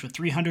injury, finished with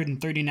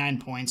 339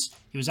 points.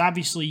 He was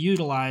obviously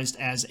utilized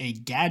as a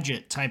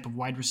gadget type of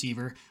wide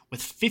receiver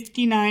with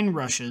 59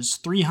 rushes,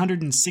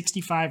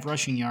 365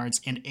 rushing yards,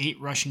 and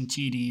 8 rushing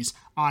TDs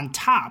on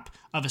top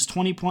of his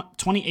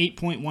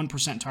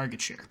 28.1%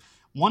 target share.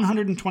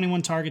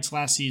 121 targets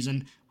last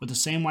season with the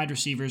same wide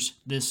receivers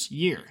this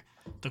year.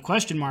 The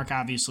question mark,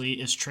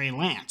 obviously, is Trey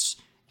Lance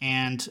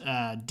and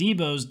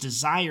Deebo's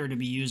desire to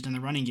be used in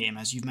the running game,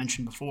 as you've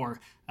mentioned before.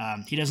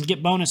 He doesn't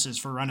get bonuses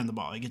for running the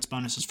ball. He gets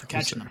bonuses for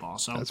catching the ball.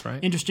 So that's right.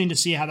 Interesting to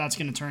see how that's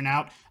going to turn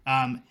out.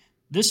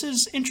 This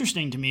is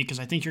interesting to me because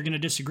I think you're going to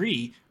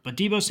disagree, but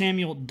Deebo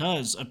Samuel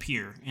does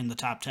appear in the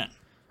top 10.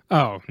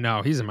 Oh,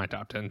 no, he's in my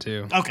top 10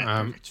 too. Okay,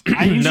 perfect.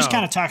 You just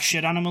kind of talk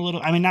shit on him a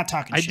little. I mean, not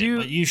talking shit,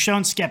 but you've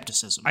shown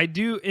skepticism. I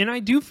do, and I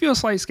do feel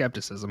slight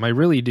skepticism. I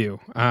really do.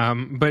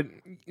 But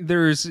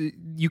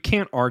you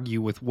can't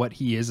argue with what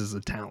he is as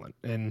a talent.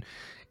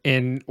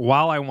 And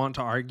while I want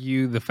to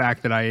argue the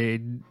fact that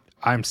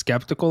I'm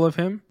skeptical of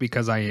him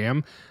because I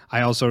am,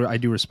 I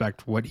do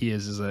respect what he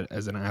is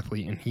as an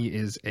athlete, and he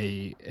is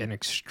an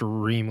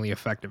extremely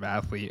effective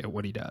athlete at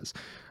what he does,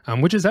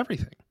 which is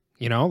everything.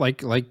 You know,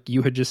 like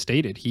you had just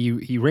stated,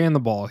 he ran the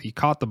ball, he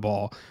caught the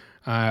ball,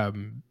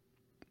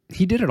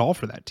 he did it all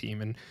for that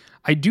team. And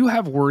I do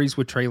have worries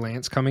with Trey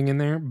Lance coming in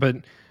there, but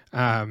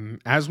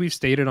as we've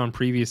stated on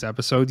previous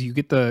episodes, you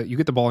get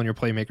the ball in your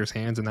playmaker's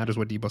hands, and that is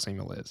what Deebo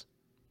Samuel is.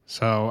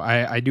 So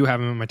I do have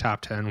him in my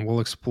top 10. We'll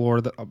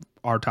explore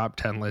our top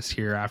 10 list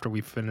here after we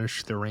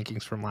finish the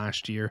rankings from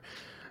last year,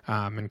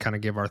 and kind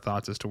of give our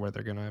thoughts as to where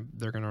they're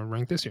gonna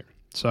rank this year.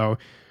 So,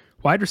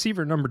 wide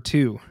receiver number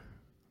 2.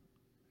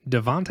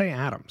 Davante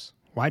Adams,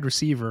 wide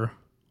receiver,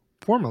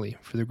 formerly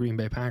for the Green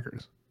Bay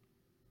Packers.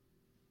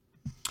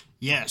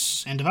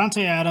 Yes, and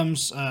Davante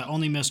Adams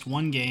only missed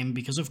one game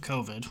because of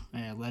COVID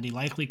that he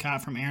likely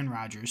caught from Aaron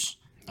Rodgers.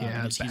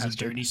 Because he's a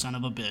dirty son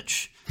of a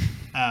bitch.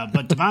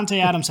 But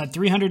Davante Adams had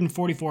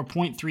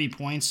 344.3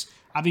 points.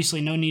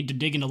 Obviously, no need to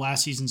dig into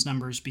last season's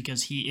numbers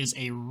because he is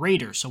a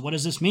Raider. So what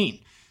does this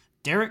mean?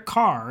 Derek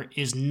Carr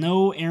is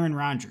no Aaron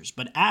Rodgers,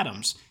 but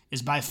Adams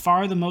is by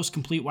far the most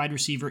complete wide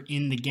receiver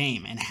in the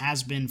game and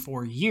has been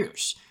for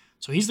years.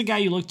 So he's the guy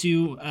you look to.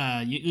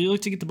 You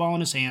look to get the ball in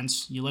his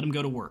hands. You let him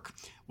go to work.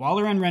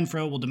 Waller and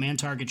Renfro will demand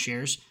target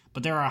shares,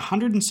 but there are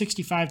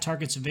 165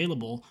 targets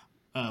available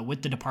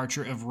with the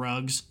departure of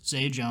Ruggs,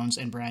 Zay Jones,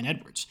 and Bryan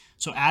Edwards.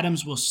 So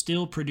Adams will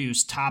still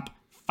produce top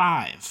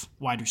 5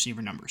 wide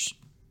receiver numbers.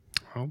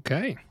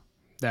 Okay,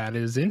 that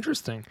is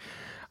interesting.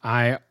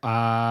 I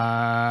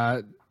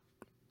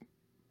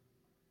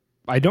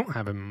don't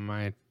have him in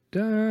my.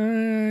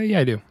 Yeah,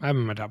 I do. I have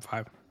him in my top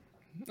 5.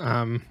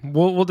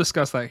 We'll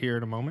discuss that here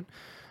in a moment.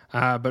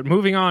 But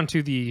moving on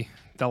to the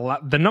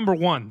number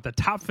 1, the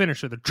top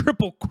finisher, the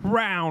Triple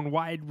Crown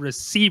wide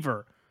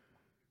receiver,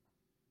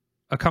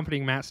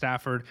 accompanying Matt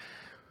Stafford,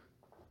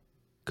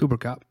 Cooper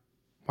Kupp,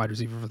 wide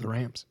receiver for the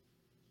Rams.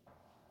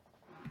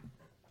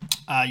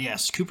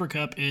 Yes, Cooper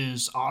Kupp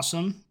is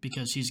awesome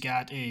because he's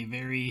got a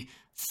very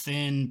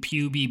thin,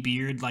 puby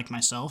beard like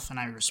myself, and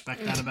I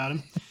respect that about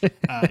him.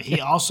 He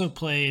also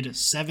played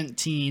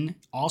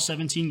all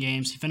 17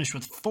 games. He finished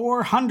with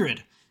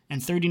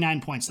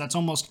 439 points. That's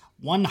almost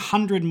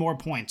 100 more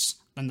points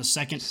than the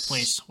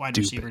second-place wide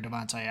receiver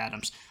Devontae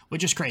Adams,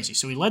 which is crazy.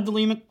 So he led the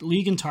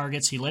league in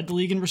targets, he led the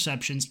league in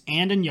receptions,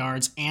 and in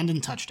yards, and in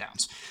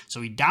touchdowns.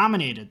 So he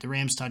dominated the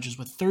Rams' touches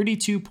with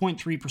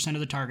 32.3% of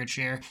the target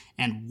share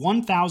and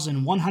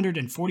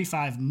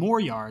 1,145 more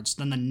yards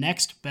than the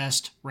next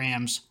best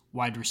Rams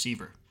wide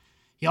receiver.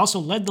 He also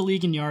led the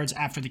league in yards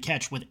after the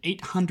catch with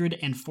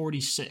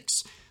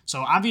 846. So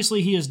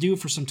obviously he is due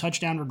for some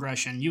touchdown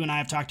regression. You and I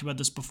have talked about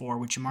this before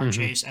with Jamar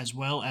Chase as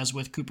well as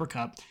with Cooper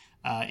Kupp.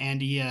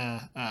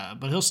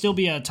 But he'll still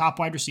be a top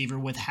wide receiver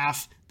with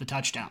half the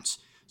touchdowns.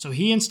 So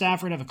he and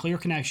Stafford have a clear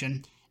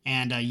connection,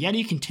 and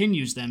Yeti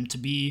continues them to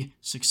be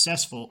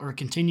successful,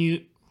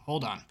 Yeti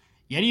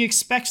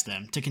expects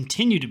them to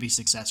continue to be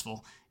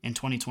successful in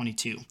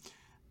 2022.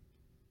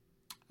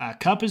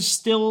 Kupp is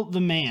still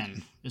the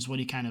man, is what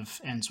he kind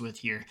of ends with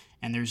here,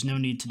 and there's no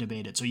need to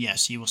debate it. So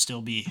yes, he will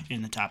still be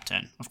in the top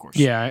 10, of course.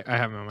 Yeah, I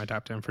have him in my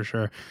top 10 for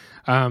sure.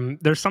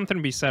 There's something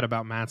to be said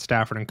about Matt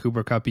Stafford and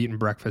Cooper Kupp eating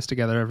breakfast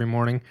together every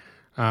morning.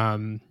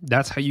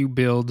 That's how you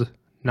build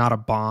not a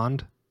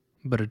bond,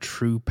 but a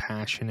true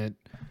passionate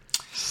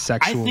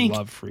sexual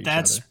love for each other.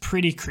 That's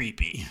pretty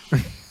creepy.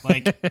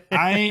 Like,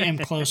 I am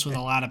close with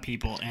a lot of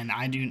people, and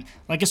I do,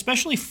 like,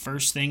 especially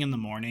first thing in the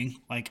morning.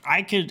 Like,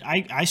 I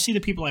see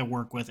the people I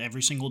work with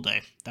every single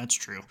day. That's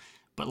true.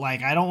 But,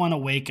 like, I don't want to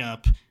wake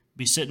up,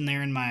 be sitting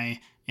there in my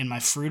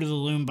Fruit of the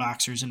Loom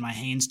boxers and my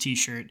Hanes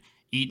t-shirt,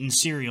 eating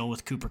cereal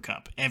with Cooper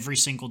Kupp every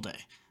single day.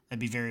 That'd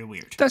be very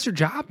weird. That's your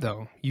job,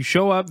 though. You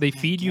show up, they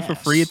feed you for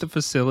free at the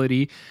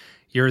facility.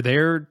 You're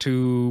there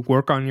to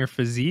work on your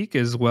physique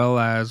as well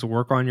as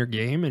work on your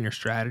game and your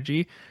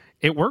strategy.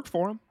 It worked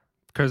for them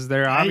because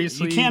they're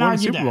obviously won a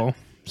Super Bowl.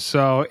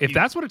 So if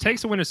that's what it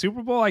takes to win a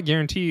Super Bowl, I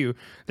guarantee you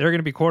they're going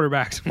to be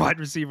quarterbacks and wide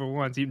receiver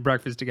ones eating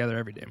breakfast together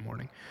every day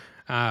morning.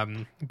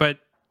 But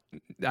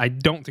I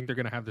don't think they're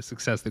going to have the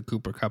success that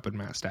Cooper Kupp and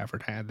Matt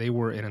Stafford had. They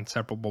were an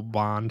inseparable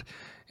bond,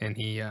 and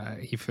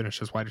he finished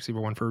as wide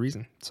receiver 1 for a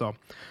reason. So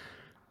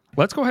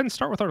let's go ahead and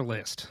start with our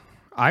list.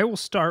 I will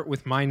start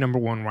with my number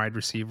 1 wide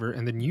receiver,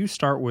 and then you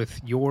start with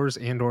yours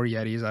and or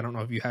Yetis. I don't know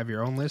if you have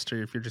your own list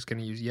or if you're just going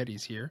to use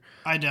Yetis here.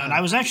 I don't.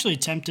 I was actually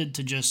tempted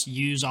to just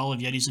use all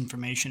of Yeti's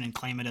information and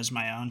claim it as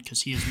my own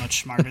because he is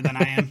much smarter than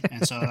I am,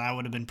 and so that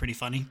would have been pretty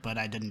funny, but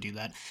I didn't do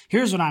that.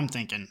 Here's what I'm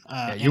thinking.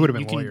 You would have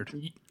been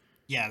lawyered.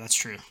 Yeah, that's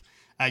true.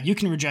 You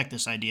can reject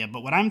this idea,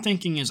 but what I'm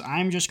thinking is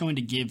I'm just going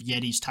to give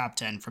Yeti's top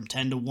 10 from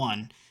 10 to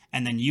 1,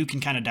 and then you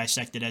can kind of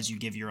dissect it as you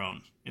give your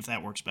own, if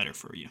that works better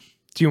for you.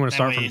 Do you want to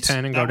start from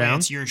 10 and go down?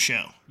 It's your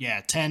show.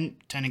 Yeah, 10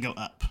 and go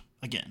up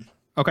again.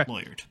 Okay.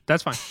 Lawyered.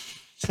 That's fine.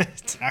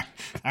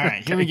 All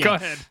right, here we go. Go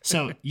ahead.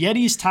 So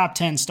Yeti's top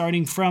 10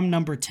 starting from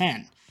number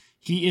 10.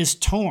 He is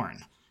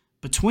torn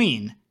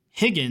between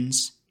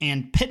Higgins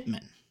and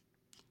Pittman.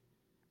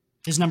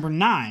 His number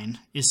 9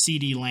 is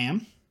CeeDee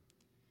Lamb.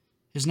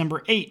 His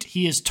number 8,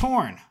 he is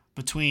torn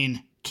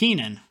between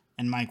Keenan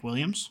and Mike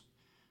Williams.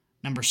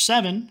 Number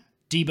 7,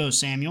 Deebo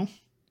Samuel.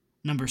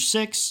 Number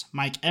 6,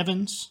 Mike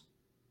Evans.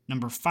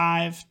 Number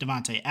 5,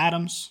 Devontae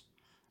Adams.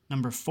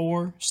 Number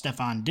 4,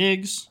 Stephon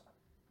Diggs.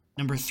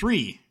 Number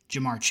 3,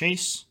 Jamar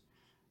Chase.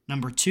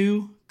 Number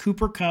 2,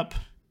 Cooper Kupp.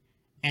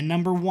 And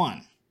number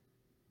 1,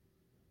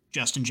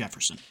 Justin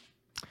Jefferson.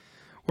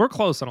 We're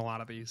close on a lot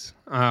of these.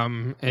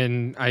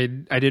 And I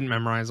didn't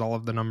memorize all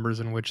of the numbers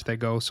in which they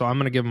go, so I'm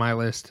going to give my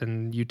list,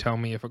 and you tell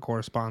me if it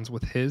corresponds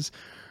with his.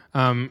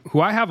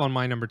 Who I have on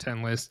my number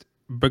 10 list,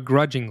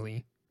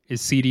 begrudgingly,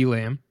 is CeeDee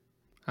Lamb.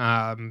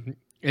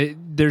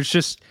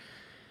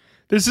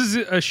 This is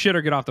a shit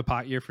or get off the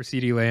pot year for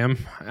CeeDee Lamb.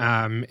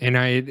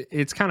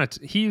 It's kind of,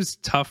 he's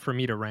tough for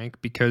me to rank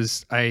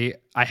because I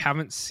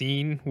haven't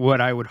seen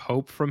what I would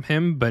hope from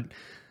him, but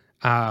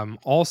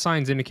all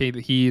signs indicate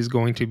that he is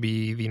going to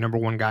be the number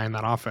 1 guy in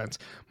that offense.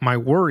 My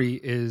worry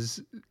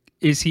is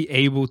he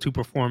able to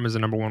perform as a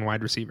number 1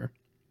 wide receiver?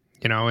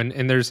 You know,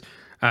 and there's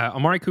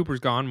Amari Cooper's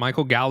gone.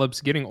 Michael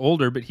Gallup's getting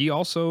older, but he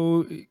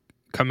also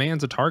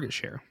commands a target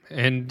share.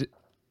 And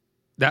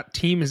that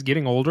team is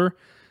getting older.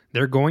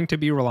 They're going to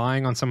be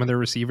relying on some of their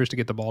receivers to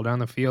get the ball down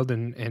the field,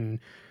 and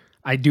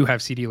I do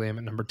have CeeDee Lamb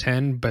at number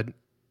 10, but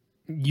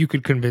you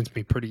could convince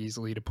me pretty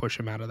easily to push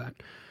him out of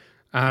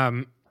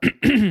that.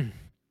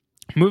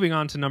 Moving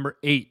on to number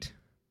 8.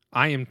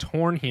 I am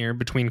torn here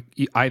between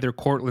either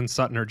Cortland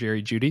Sutton or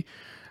Jerry Jeudy.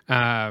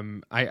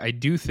 I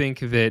do think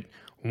that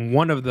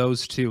one of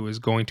those two is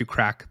going to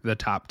crack the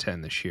top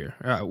 10 this year.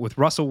 With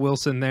Russell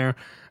Wilson there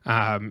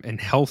and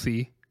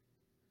healthy,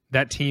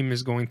 that team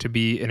is going to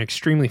be an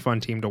extremely fun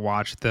team to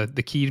watch.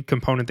 The key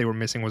component they were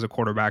missing was a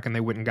quarterback, and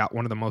they went and got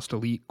one of the most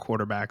elite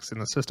quarterbacks in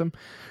the system.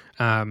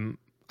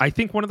 I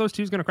think one of those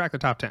two is going to crack the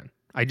top 10.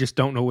 I just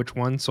don't know which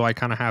one, so I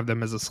kind of have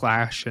them as a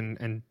slash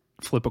and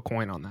flip a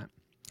coin on that.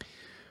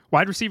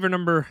 Wide receiver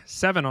number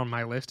 7 on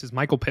my list is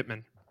Michael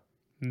Pittman.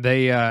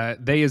 They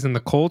as in the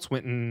Colts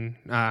went and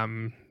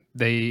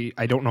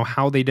I don't know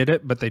how they did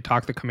it, but they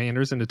talked the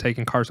Commanders into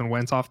taking Carson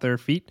Wentz off their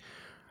feet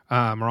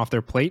or off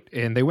their plate,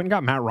 and they went and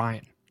got Matt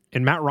Ryan.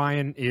 And Matt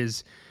Ryan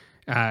is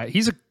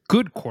he's a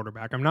good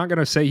quarterback. I'm not going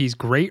to say he's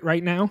great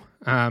right now,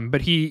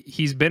 but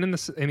he's been in the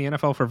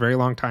NFL for a very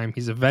long time.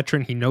 He's a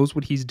veteran. He knows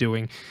what he's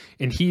doing,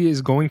 and he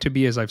is going to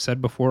be, as I've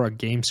said before, a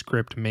game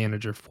script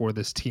manager for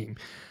this team.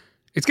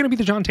 It's going to be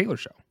the John Taylor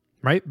show,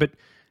 right? But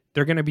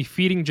they're going to be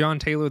feeding John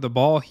Taylor the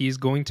ball. He's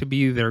going to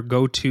be their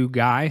go-to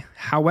guy.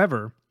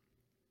 However,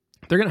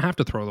 they're going to have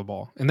to throw the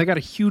ball. And they got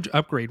a huge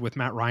upgrade with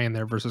Matt Ryan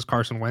there versus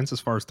Carson Wentz as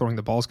far as throwing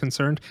the ball is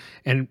concerned.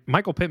 And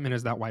Michael Pittman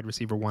is that wide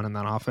receiver 1 in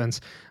that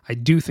offense. I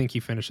do think he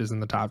finishes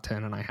in the top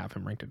 10, and I have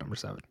him ranked at number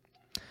 7.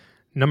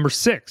 Number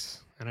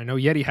 6, and I know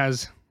Yeti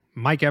has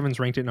Mike Evans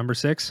ranked at number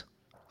 6.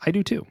 I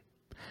do too.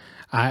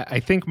 I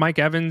think Mike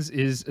Evans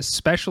is,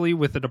 especially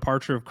with the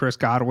departure of Chris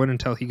Godwin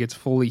until he gets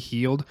fully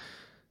healed,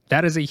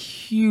 that is a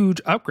huge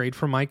upgrade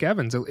for Mike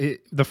Evans.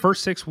 The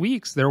first 6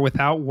 weeks, they're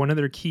without one of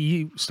their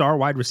key star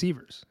wide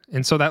receivers.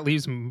 And so that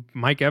leaves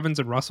Mike Evans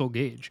and Russell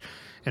Gage.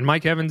 And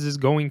Mike Evans is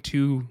going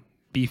to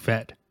be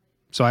fed.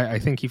 So I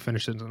think he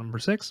finishes at number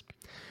 6.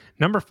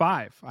 Number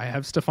 5, I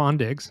have Stephon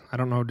Diggs. I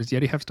don't know, does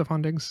Yeti have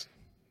Stephon Diggs?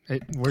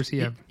 Where's he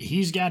at?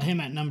 He's got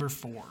him at number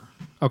 4.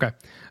 Okay.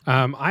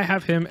 I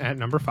have him at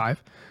number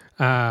 5.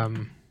 Wait a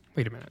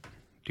minute.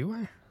 Do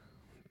I?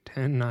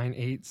 10, 9,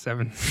 8,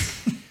 7...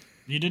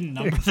 You didn't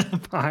number them?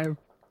 5.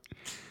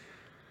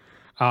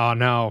 Oh,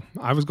 no.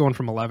 I was going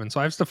from 11. So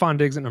I have Stephon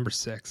Diggs at number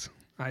 6.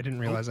 I didn't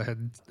realize I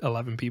had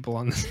 11 people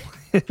on this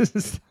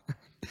list.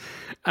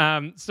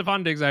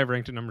 Stephon Diggs I have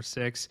ranked at number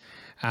 6.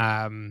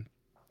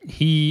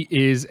 He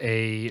is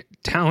a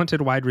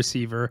talented wide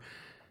receiver.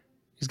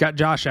 He's got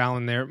Josh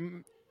Allen there.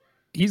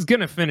 He's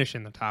going to finish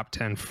in the top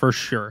 10 for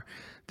sure.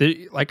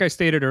 Like I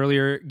stated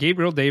earlier,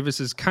 Gabriel Davis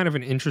is kind of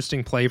an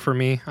interesting play for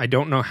me. I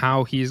don't know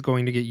how he's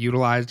going to get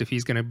utilized, if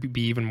he's going to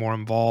be even more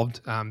involved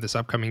this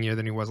upcoming year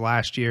than he was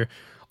last year.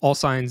 All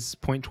signs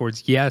point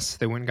towards yes.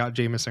 They went and got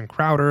Jamison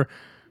Crowder,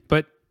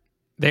 but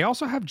they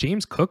also have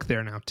James Cook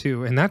there now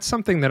too. And that's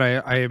something that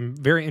I am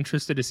very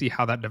interested to see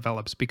how that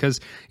develops, because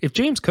if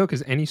James Cook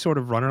is any sort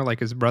of runner like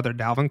his brother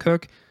Dalvin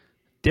Cook,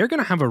 they're going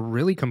to have a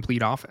really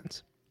complete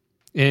offense.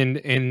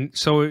 And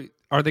so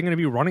are they going to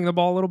be running the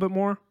ball a little bit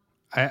more?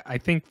 I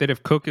think that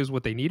if Cook is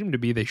what they need him to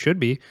be, they should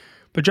be.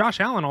 But Josh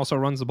Allen also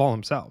runs the ball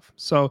himself.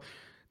 So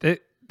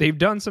they've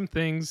done some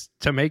things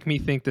to make me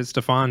think that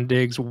Stephon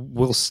Diggs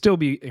will still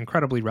be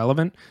incredibly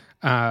relevant.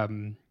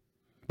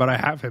 But I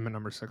have him at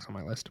number 6 on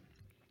my list.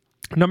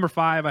 Number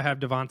 5, I have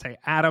Devontae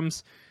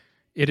Adams.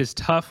 It is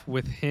tough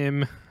with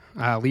him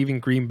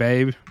leaving Green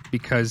Bay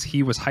because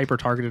he was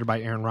hyper-targeted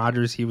by Aaron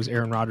Rodgers. He was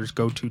Aaron Rodgers'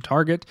 go-to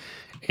target,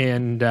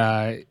 and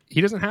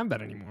he doesn't have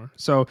that anymore.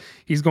 So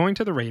he's going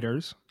to the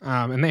Raiders,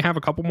 and they have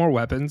a couple more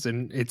weapons,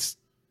 and it's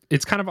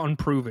kind of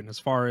unproven as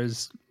far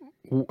as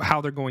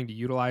how they're going to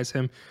utilize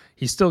him.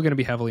 He's still going to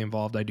be heavily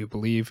involved, I do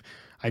believe.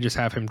 I just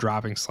have him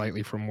dropping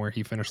slightly from where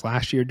he finished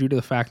last year due to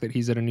the fact that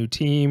he's at a new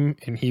team,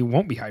 and he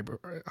won't be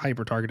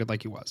hyper-targeted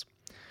like he was.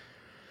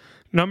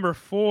 Number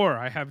 4,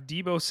 I have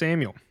Deebo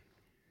Samuel.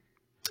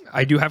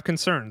 I do have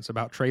concerns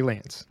about Trey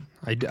Lance.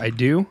 I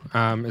do.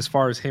 As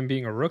far as him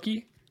being a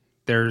rookie,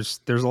 there's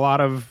a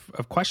lot of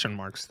question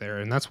marks there,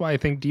 and that's why I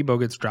think Deebo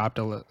gets dropped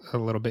a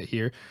little bit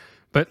here.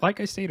 But like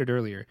I stated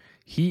earlier,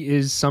 he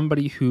is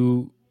somebody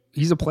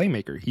he's a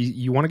playmaker.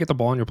 You want to get the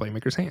ball in your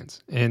playmaker's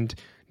hands, and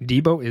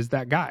Deebo is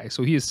that guy.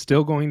 So he is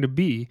still going to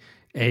be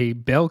a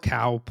bell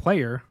cow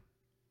player.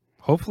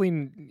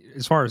 Hopefully,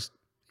 as far as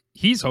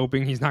he's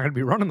hoping, he's not going to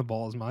be running the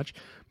ball as much,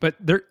 but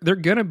they're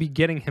going to be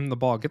getting him the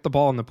ball, get the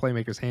ball in the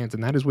playmaker's hands,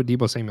 and that is what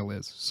Deebo Samuel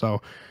is.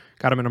 So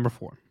got him at number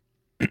 4.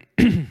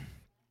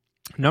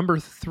 Number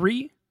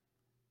 3,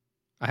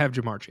 I have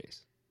Jamar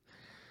Chase.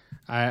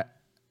 I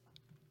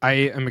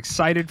am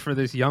excited for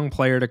this young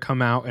player to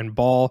come out and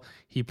ball.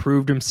 He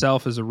proved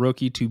himself as a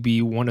rookie to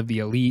be one of the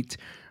elite.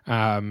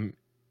 And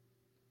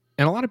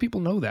a lot of people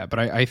know that, but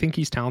I think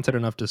he's talented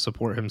enough to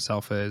support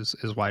himself as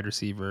wide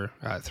receiver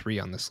 3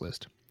 on this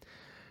list.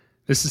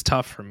 This is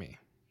tough for me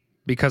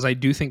because I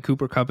do think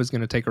Cooper Kupp is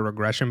going to take a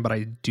regression, but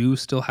I do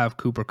still have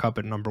Cooper Kupp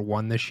at number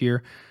 1 this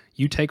year.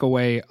 You take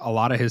away a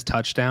lot of his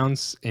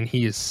touchdowns, and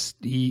he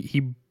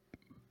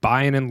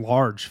by and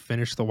large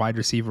finished the wide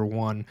receiver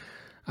 1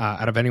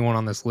 out of anyone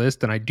on this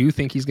list. And I do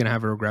think he's going to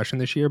have a regression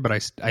this year, but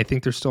I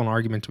think there's still an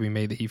argument to be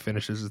made that he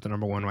finishes as the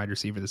number 1 wide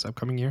receiver this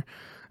upcoming year.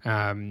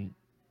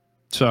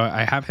 So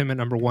I have him at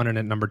number 1, and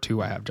at number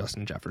 2, I have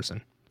Justin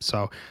Jefferson.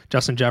 So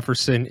Justin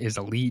Jefferson is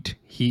elite.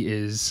 He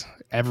is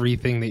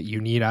everything that you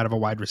need out of a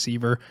wide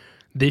receiver.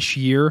 This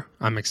year,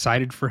 I'm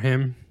excited for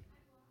him.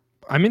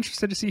 I'm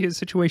interested to see his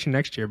situation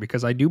next year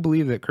because I do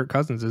believe that Kirk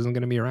Cousins isn't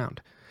going to be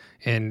around.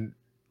 And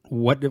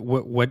what do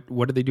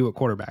they do at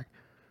quarterback?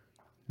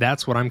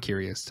 That's what I'm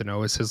curious to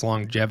know, is his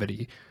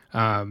longevity.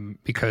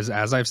 Because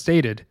as I've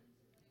stated,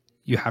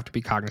 you have to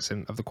be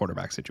cognizant of the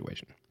quarterback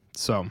situation.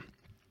 So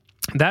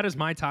that is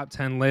my top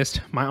 10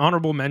 list. My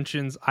honorable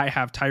mentions, I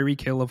have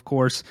Tyreek Hill, of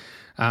course.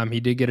 He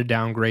did get a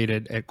downgrade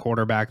at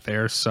quarterback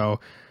there. So,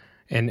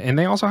 and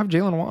they also have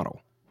Jalen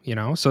Waddle,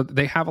 so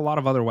they have a lot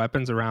of other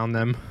weapons around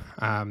them.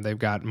 They've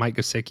got Mike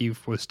Gesicki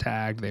was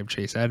tagged. They have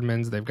Chase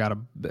Edmonds. They've got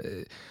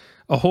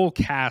a whole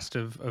cast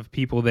of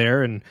people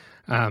there. And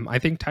I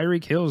think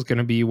Tyreek Hill is going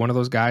to be one of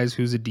those guys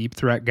who's a deep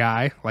threat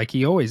guy like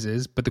he always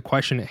is. But the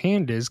question at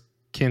hand is,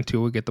 can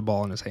Tua get the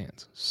ball in his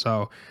hands?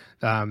 So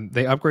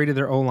they upgraded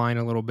their O-line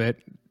a little bit,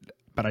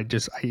 but I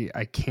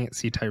can't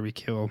see Tyreek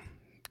Hill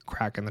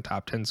cracking the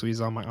top 10, so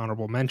he's on my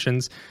honorable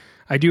mentions.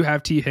 I do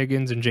have T.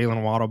 Higgins and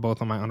Jalen Waddle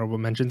both on my honorable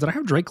mentions, and I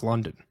have Drake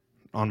London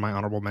on my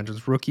honorable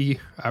mentions, rookie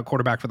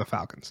quarterback for the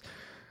Falcons.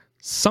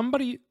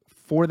 Somebody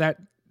for that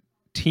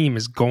team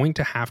is going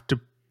to have to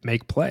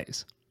make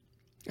plays,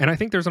 and I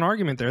think there's an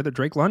argument there that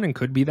Drake London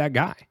could be that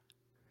guy.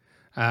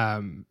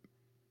 I'm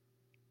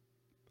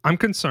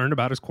concerned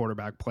about his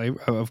quarterback play,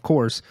 of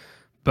course,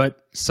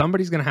 but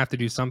somebody's going to have to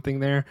do something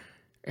there,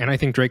 and I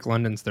think Drake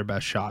London's their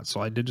best shot,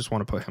 so I did just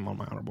want to put him on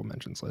my honorable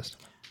mentions list.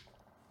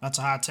 That's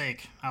a hot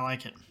take. I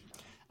like it.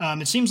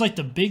 It seems like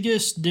the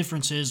biggest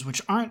differences,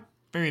 which aren't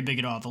very big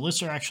at all, the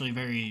lists are actually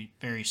very,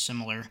 very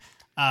similar.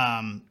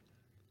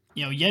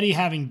 Yeti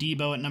having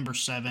Debo at number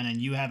 7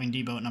 and you having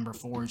Debo at number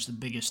 4 is the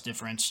biggest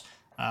difference.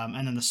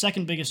 And then the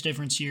second biggest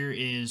difference here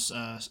is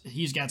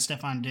he's got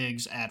Stephon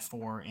Diggs at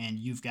 4 and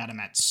you've got him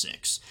at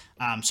 6.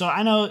 So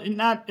I know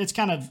it's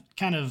kind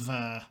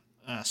of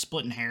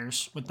splitting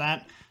hairs with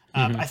that.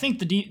 I think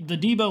the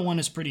Debo one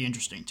is pretty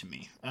interesting to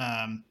me.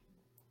 And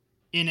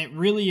it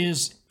really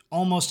is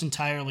almost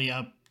entirely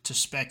up to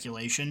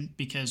speculation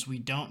because we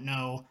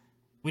don't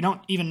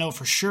even know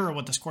for sure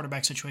what this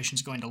quarterback situation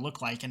is going to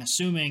look like. And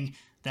assuming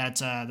that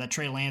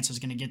Trey Lance is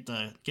going to get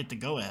the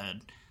go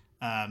ahead,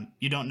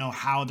 you don't know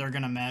how they're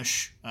going to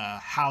mesh,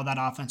 how that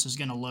offense is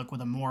going to look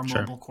with a more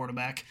mobile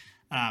quarterback.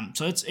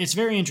 So it's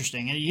very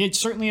interesting, and it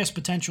certainly has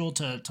potential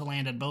to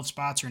land at both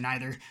spots or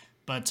neither.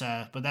 But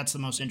that's the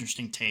most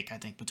interesting take, I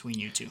think, between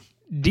you two.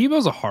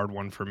 Debo's a hard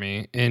one for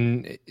me,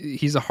 and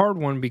he's a hard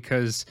one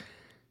because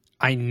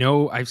I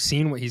know I've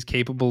seen what he's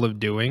capable of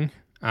doing.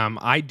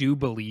 I do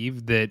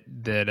believe that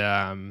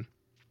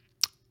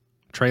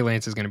Trey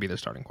Lance is going to be their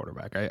starting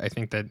quarterback. I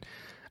think that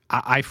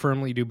I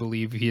firmly do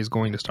believe he is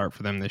going to start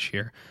for them this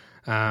year.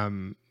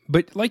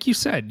 But like you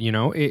said,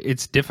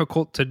 it's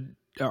difficult to.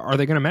 Are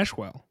they going to mesh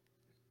well?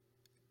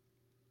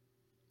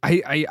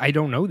 I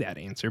don't know that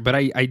answer, but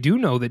I do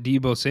know that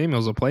Deebo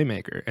Samuel's a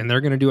playmaker, and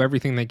they're going to do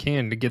everything they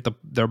can to get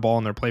their ball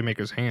in their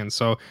playmakers' hands.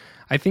 So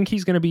I think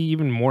he's going to be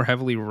even more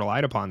heavily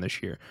relied upon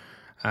this year.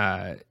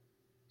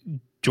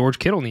 George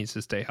Kittle needs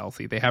to stay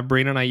healthy. They have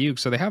Brandon Ayuk,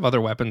 so they have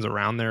other weapons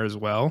around there as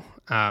well.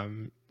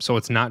 So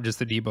it's not just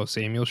the Deebo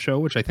Samuel show,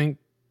 which I think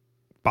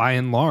by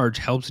and large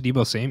helps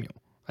Deebo Samuel.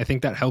 I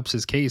think that helps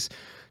his case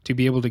to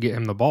be able to get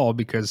him the ball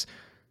because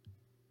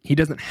he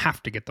doesn't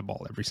have to get the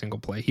ball every single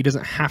play. He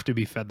doesn't have to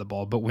be fed the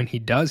ball, but when he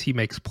does, he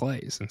makes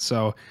plays. And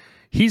so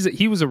he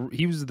was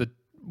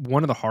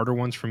one of the harder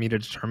ones for me to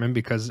determine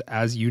because,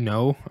 as you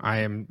know, I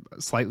am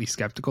slightly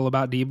skeptical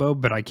about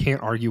Deebo, but I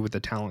can't argue with the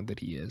talent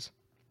that he is.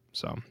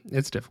 So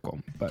it's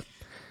difficult, but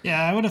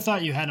yeah, I would have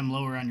thought you had him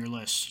lower on your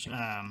list,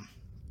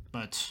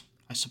 but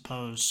I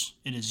suppose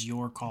it is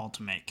your call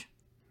to make.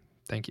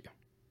 Thank you.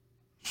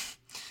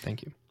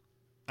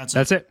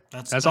 That's it.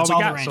 That's all we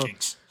got.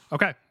 Rankings.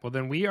 Okay, well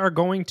then we are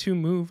going to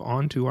move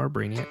on to our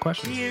Brainiac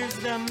questions. Here's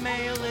the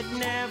mail, it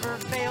never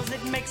fails.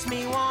 It makes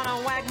me want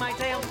to wag my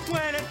tail.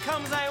 When it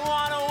comes, I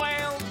want to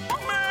wail.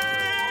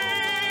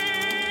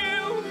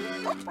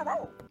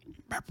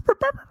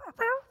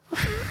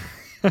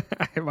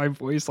 My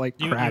voice cracked.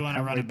 You want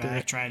to run it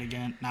back? Try it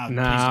again? No, please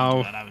don't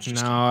do that. I was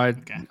just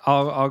okay.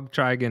 I'll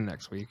try again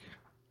next week.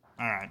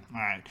 All right.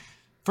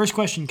 First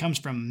question comes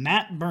from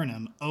Matt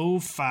Burnham,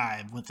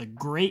 05, with a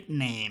great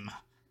name.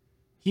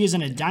 He is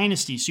in a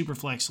Dynasty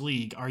Superflex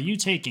League. Are you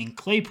taking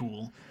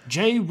Claypool,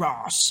 J.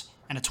 Ross,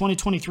 and a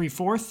 2023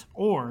 fourth,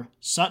 or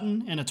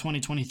Sutton and a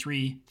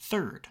 2023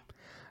 third?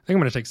 I think I'm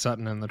going to take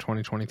Sutton and the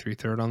 2023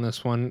 third on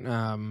this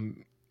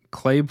one.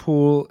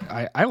 Claypool,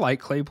 I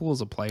like Claypool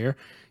as a player.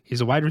 He's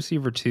a wide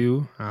receiver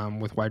too,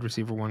 with wide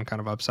receiver 1 kind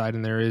of upside,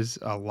 and there is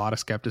a lot of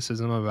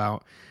skepticism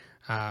about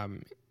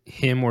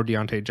him or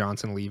Deontay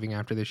Johnson leaving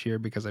after this year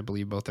because I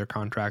believe both their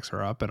contracts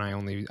are up, and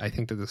I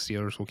think that the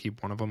Steelers will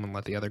keep one of them and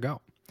let the other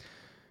go.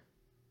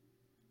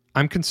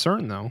 I'm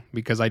concerned, though,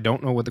 because I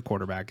don't know what the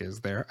quarterback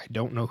is there. I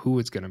don't know who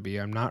it's going to be.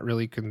 I'm not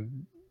really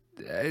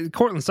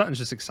Cortland Sutton's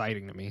just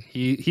exciting to me.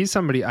 He's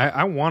somebody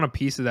I want a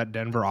piece of that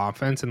Denver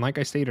offense, and like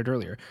I stated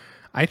earlier,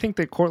 I think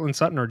that Cortland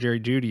Sutton or Jerry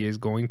Jeudy is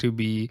going to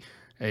be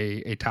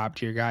a top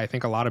tier guy. I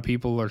think a lot of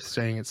people are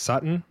saying it's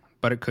Sutton,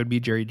 but it could be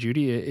Jerry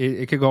Jeudy.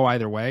 It could go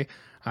either way.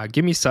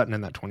 Give me Sutton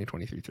in that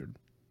 2023 third.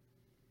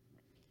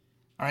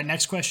 All right,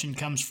 next question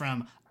comes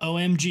from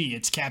OMG,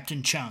 it's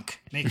Captain Chunk,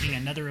 making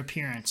another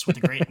appearance with a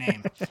great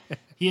name.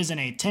 He is in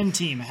a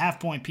 10-team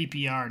half-point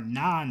PPR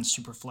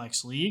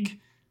non-Superflex league.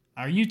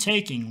 Are you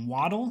taking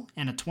Waddle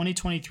and a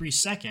 2023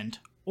 second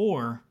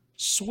or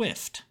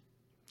Swift?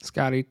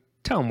 Scotty,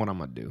 tell him what I'm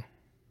going to do.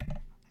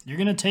 You're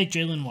going to take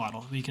Jalen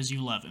Waddle because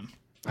you love him.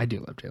 I do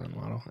love Jalen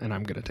Waddle, and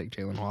I'm going to take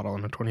Jalen Waddle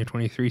in a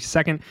 2023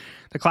 second.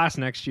 The class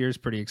next year is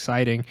pretty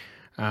exciting,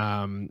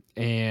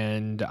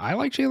 and I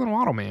like Jalen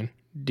Waddle, man.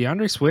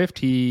 DeAndre Swift,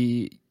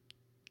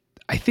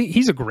 I think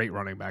he's a great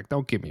running back.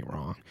 Don't get me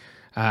wrong.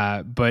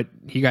 But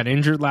he got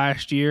injured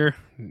last year.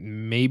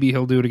 Maybe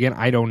he'll do it again.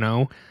 I don't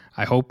know.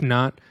 I hope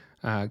not,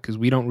 because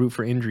we don't root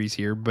for injuries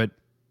here. But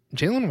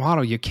Jalen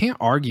Waddle, you can't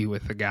argue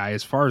with the guy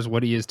as far as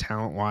what he is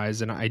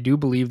talent-wise. And I do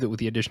believe that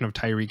with the addition of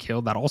Tyreek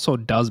Hill, that also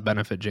does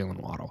benefit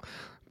Jalen Waddle.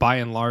 By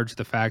and large,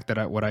 the fact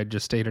that what I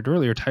just stated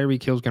earlier,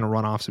 Tyreek Hill's going to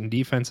run off some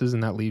defenses,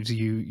 and that leaves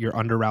your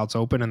under routes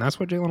open, and that's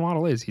what Jalen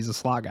Waddle is. He's a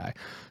slot guy.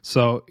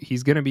 So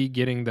he's going to be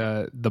getting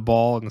the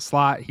ball in the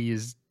slot.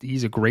 He's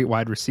a great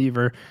wide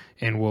receiver,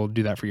 and will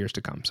do that for years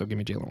to come. So give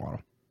me Jalen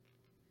Waddle.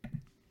 All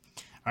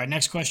right,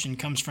 next question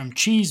comes from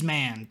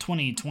Cheeseman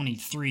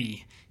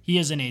 2023. He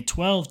is in a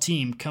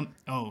 12-team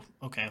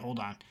hold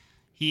on.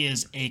 He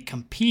is a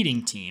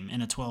competing team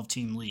in a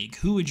 12-team league.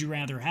 Who would you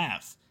rather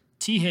have?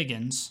 T.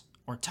 Higgins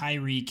or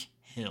Tyreek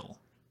Hill?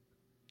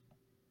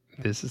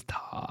 This is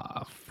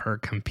tough for a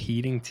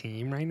competing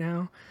team right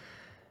now.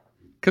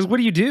 Because what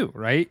do you do,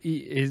 right?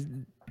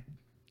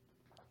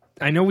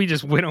 I know we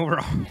just went over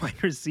a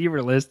wide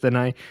receiver list, and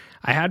I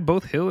had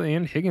both Hill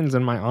and Higgins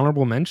in my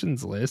honorable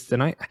mentions list,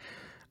 and I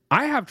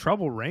have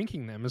trouble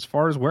ranking them as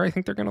far as where I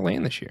think they're going to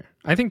land this year.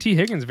 I think T.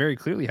 Higgins very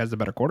clearly has the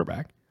better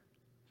quarterback.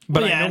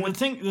 But yeah, I know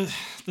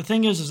the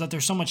thing is that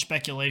there's so much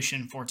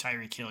speculation for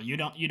Tyreek Hill. You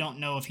don't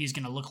know if he's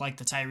going to look like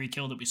the Tyreek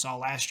Hill that we saw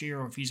last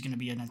year, or if he's going to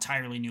be an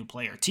entirely new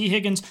player. T.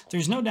 Higgins,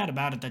 there's no doubt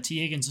about it that T.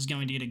 Higgins is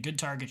going to get a good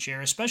target share,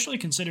 especially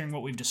considering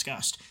what we've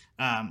discussed.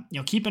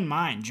 Keep in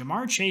mind,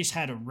 Jamar Chase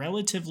had a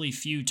relatively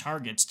few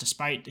targets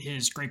despite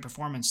his great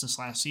performance this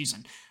last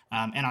season.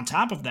 And on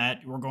top of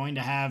that, we're going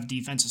to have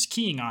defenses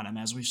keying on him,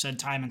 as we've said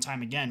time and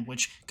time again,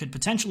 which could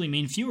potentially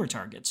mean fewer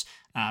targets.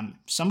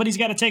 Somebody's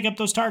got to take up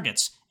those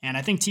targets, and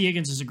I think T.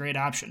 Higgins is a great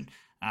option.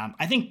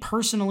 I think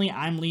personally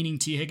I'm leaning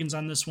T. Higgins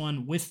on this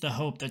one with the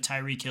hope that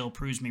Tyreek Hill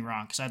proves me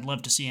wrong, because I'd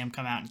love to see him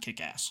come out and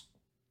kick ass.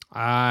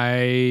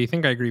 I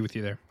think I agree with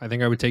you there. I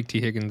think I would take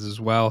T. Higgins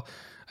as well.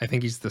 I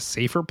think he's the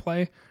safer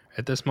play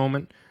at this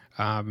moment.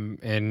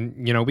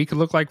 We could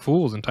look like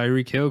fools and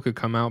Tyreek Hill could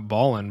come out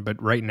balling,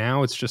 but right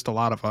now it's just a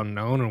lot of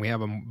unknown, and we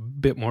have a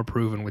bit more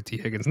proven with T.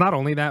 Higgins. Not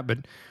only that, but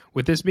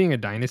with this being a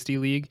dynasty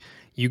league,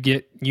 you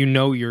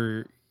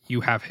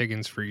have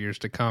Higgins for years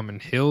to come,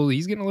 and Hill,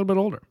 he's getting a little bit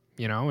older,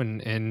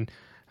 and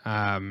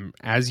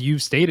as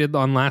you've stated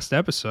on last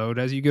episode,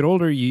 as you get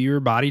older, your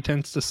body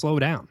tends to slow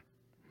down.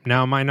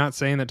 Now, am I not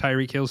saying that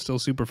Tyreek Hill's still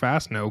super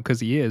fast? No, because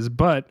he is,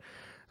 but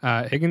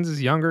Higgins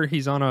is younger.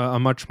 He's on a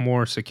much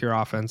more secure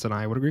offense, and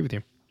I would agree with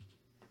you.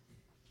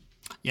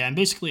 Yeah, I'm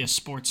basically a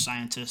sports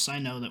scientist. I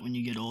know that when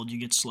you get old, you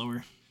get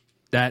slower.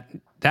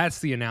 That's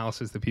the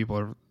analysis that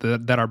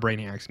that our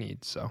brainiacs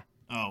need. So.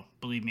 Oh,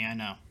 believe me, I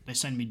know. They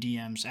send me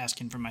DMs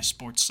asking for my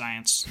sports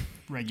science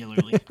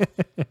regularly.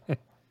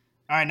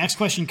 All right, next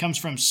question comes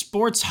from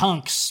Sports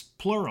Hunks,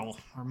 plural.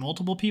 Are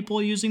multiple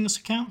people using this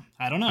account?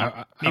 I don't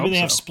know. Maybe they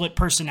have split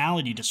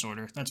personality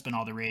disorder. That's been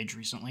all the rage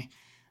recently.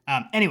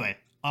 Anyway,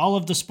 all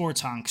of the Sports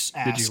Hunks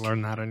ask... Did you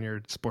learn that on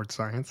your sports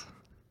science?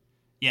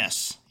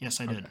 Yes,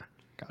 I did. Okay,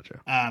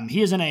 gotcha.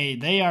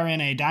 They are in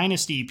a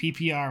dynasty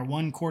PPR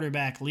one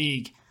quarterback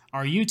league.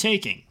 Are you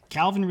taking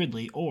Calvin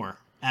Ridley or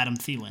Adam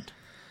Thielen?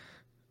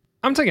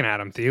 I'm taking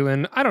Adam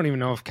Thielen. I don't even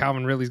know if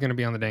Calvin Ridley's going to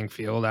be on the dang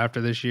field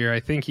after this year. I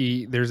think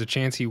there's a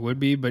chance he would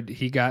be, but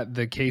he got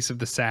the case of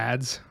the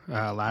SADS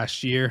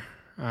last year,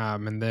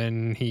 and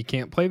then he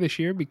can't play this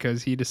year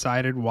because he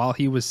decided while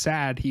he was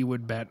sad he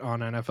would bet on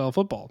NFL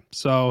football.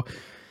 So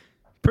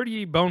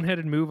pretty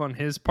boneheaded move on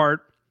his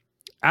part.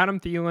 Adam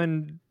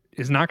Thielen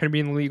is not going to be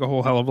in the league a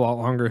whole hell of a lot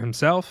longer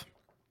himself,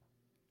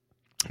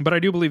 but I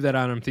do believe that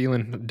Adam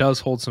Thielen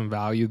does hold some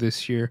value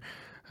this year.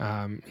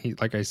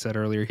 Like I said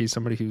earlier, he's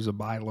somebody who's a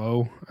buy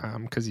low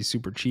because he's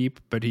super cheap,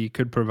 but he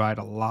could provide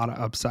a lot of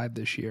upside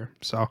this year.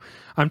 So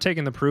I'm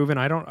taking the proven.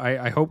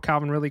 I hope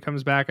Calvin Ridley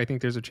comes back. I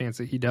think there's a chance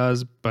that he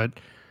does, but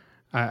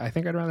I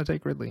think I'd rather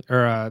take Ridley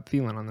or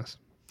Thielen on this.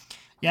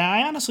 Yeah,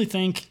 I honestly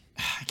think,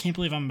 I can't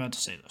believe I'm about to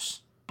say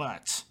this,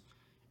 but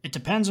it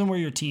depends on where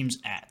your team's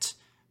at.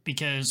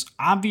 Because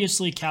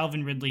obviously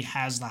Calvin Ridley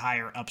has the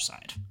higher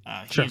upside.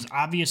 He is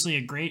obviously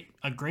a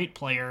great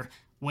player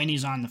when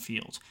he's on the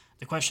field.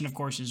 The question, of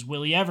course, is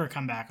will he ever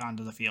come back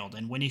onto the field?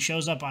 And when he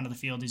shows up onto the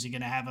field, is he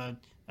going to have a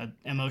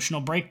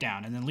emotional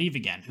breakdown and then leave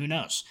again? Who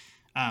knows?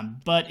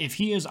 But if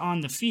he is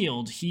on the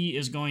field, he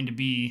is going to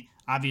be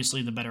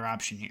obviously the better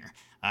option here.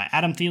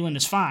 Adam Thielen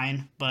is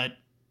fine, but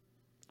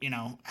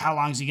how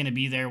long is he going to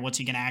be there? What's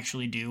he going to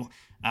actually do?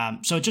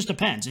 So it just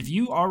depends. If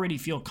you already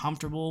feel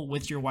comfortable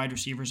with your wide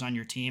receivers on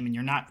your team and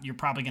you're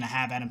probably going to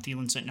have Adam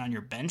Thielen sitting on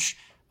your bench,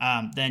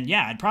 then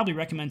yeah, I'd probably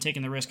recommend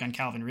taking the risk on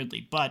Calvin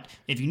Ridley. But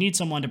if you need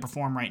someone to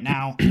perform right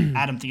now,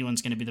 Adam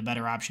Thielen's going to be the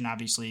better option,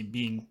 obviously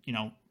being,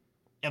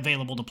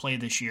 available to play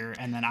this year,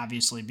 and then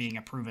obviously being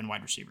a proven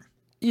wide receiver.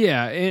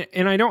 Yeah,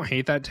 and I don't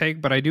hate that take,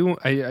 but I do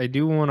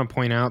want to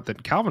point out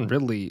that Calvin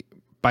Ridley,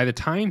 by the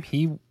time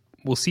he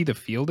will see the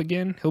field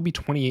again, he'll be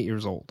 28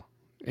 years old.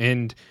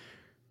 And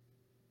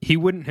he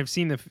wouldn't have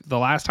seen the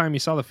last time he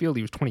saw the field,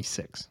 he was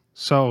 26.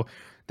 So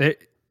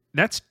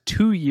that's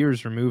 2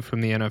 years removed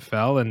from the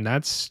NFL, and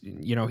that's,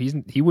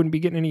 he wouldn't be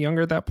getting any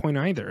younger at that point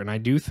either. And I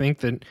do think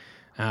that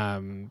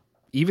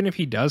even if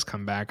he does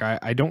come back,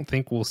 I don't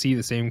think we'll see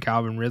the same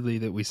Calvin Ridley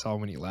that we saw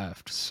when he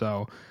left.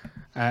 So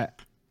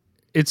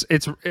it's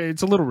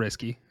a little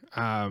risky.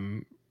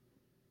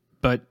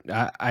 But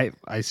I'm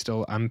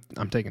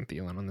taking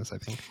Thielen on this, I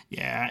think.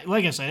 Yeah,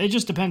 like I said, it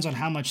just depends on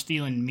how much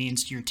Thielen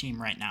means to your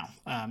team right now.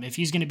 If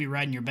he's going to be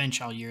riding your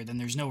bench all year, then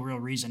there's no real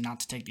reason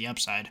not to take the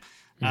upside.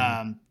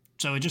 Mm-hmm.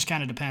 So it just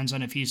kind of depends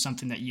on if he's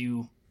something that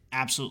you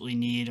absolutely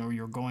need or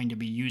you're going to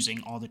be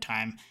using all the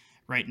time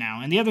right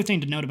now. And the other thing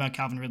to note about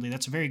Calvin Ridley,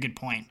 that's a very good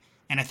point.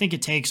 And I think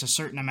it takes a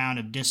certain amount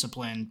of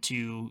discipline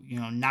to,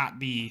 not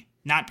be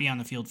on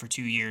the field for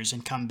 2 years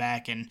and come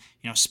back and,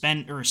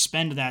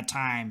 spend that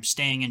time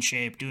staying in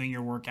shape, doing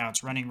your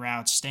workouts, running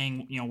routes,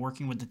 staying,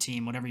 working with the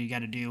team, whatever you got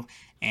to do.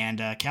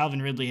 And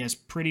Calvin Ridley has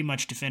pretty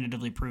much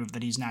definitively proved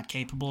that he's not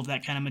capable of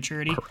that kind of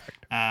maturity.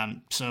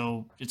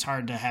 So it's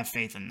hard to have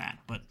faith in that.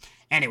 But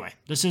anyway,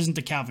 this isn't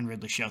the Calvin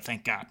Ridley show,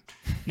 thank God.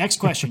 Next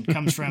question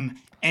comes from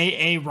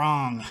AA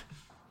Wrong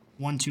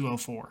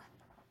 1204.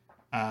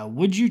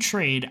 Would you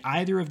trade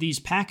either of these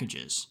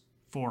packages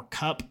for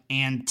Kupp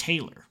and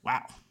Taylor?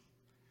 Wow.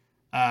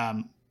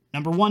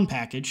 Number 1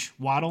 package,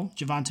 Waddle,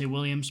 Javonte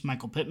Williams,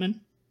 Michael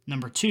Pittman.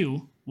 Number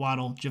 2,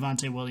 Waddle,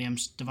 Javonte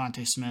Williams,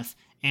 Devontae Smith,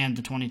 and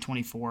the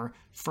 2024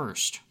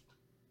 first.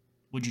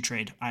 Would you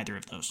trade either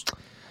of those?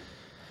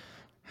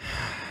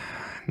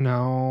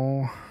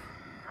 No,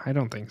 I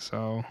don't think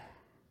so.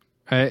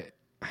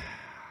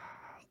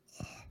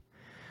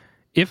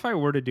 If I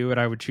were to do it,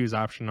 I would choose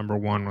option number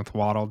 1 with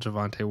Waddle,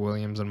 Javonte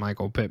Williams, and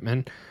Michael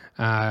Pittman.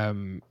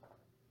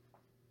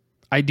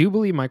 I do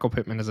believe Michael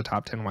Pittman is a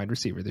top 10 wide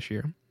receiver this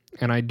year,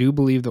 and I do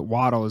believe that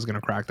Waddle is going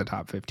to crack the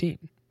top 15.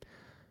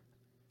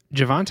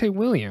 Javonte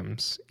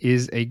Williams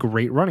is a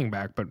great running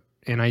back,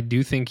 and I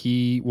do think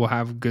he will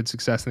have good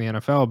success in the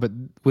NFL, but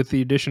with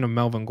the addition of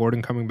Melvin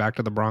Gordon coming back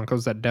to the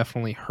Broncos, that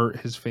definitely hurt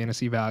his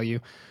fantasy value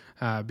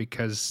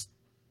because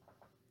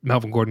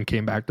Melvin Gordon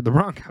came back to the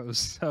Broncos.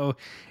 So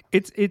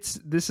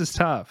this is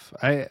tough.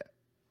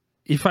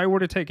 If I were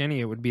to take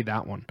any, it would be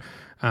that one.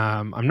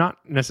 I'm not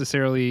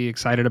necessarily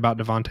excited about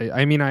Devontae.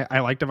 I mean, I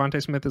like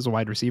Devontae Smith as a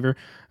wide receiver,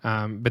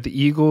 but the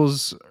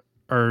Eagles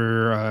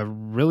are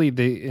really,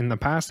 in the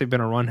past, they've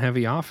been a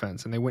run-heavy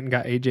offense, and they went and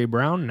got A.J.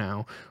 Brown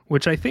now,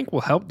 which I think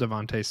will help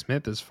Devontae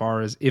Smith as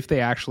far as if they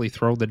actually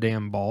throw the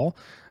damn ball.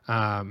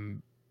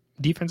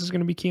 Defense is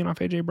going to be keying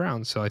off A.J.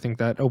 Brown, so I think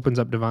that opens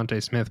up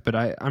Devontae Smith, but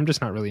I'm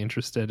just not really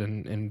interested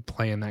in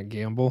playing that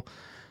gamble.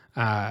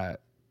 But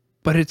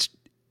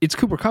it's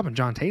Cooper Kupp and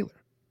John Taylor.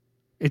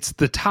 It's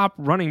the top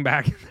running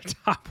back and the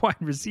top wide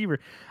receiver.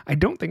 I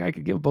don't think I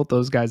could give both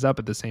those guys up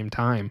at the same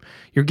time.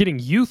 You're getting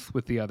youth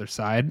with the other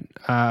side.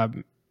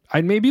 I'd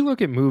maybe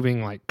look at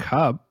moving like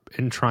Kupp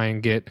and try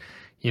and get,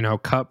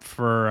 Kupp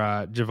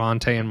for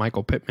Javonte and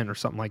Michael Pittman or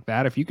something like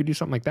that. If you could do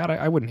something like that,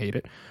 I wouldn't hate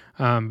it.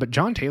 But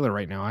John Taylor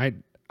right now,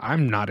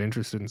 I'm not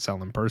interested in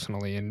selling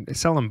personally. And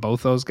selling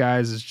both those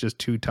guys is just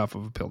too tough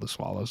of a pill to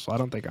swallow. So I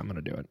don't think I'm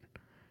going to do it.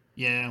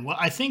 Yeah, well,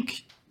 I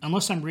think,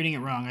 unless I'm reading it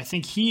wrong, I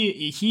think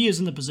he is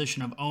in the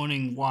position of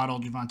owning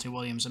Waddle, Javonte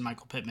Williams, and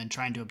Michael Pittman,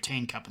 trying to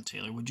obtain Kupp and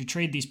Taylor. Would you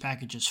trade these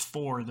packages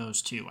for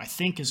those two? I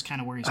think is kind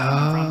of where he's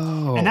coming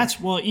from. And that's,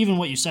 well, even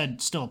what you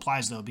said still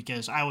applies, though,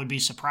 because I would be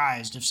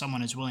surprised if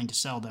someone is willing to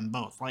sell them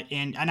both.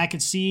 And I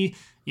could see,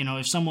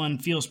 if someone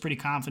feels pretty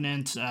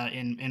confident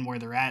in where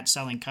they're at,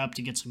 selling Kupp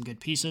to get some good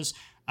pieces.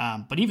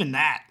 But even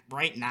that,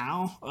 right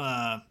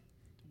now,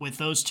 with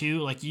those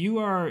two, you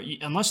are,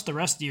 unless the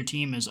rest of your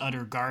team is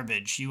utter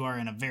garbage, you are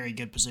in a very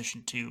good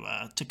position to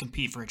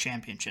compete for a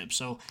championship.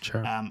 So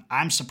sure.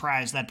 I'm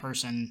surprised that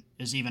person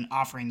is even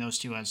offering those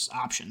two as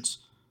options.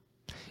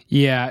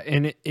 Yeah,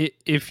 and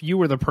if you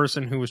were the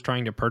person who was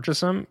trying to purchase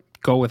them,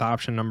 go with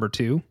option number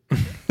 2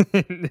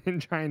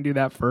 and try and do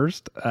that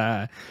first.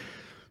 I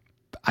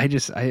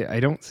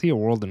don't see a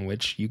world in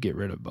which you get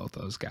rid of both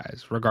those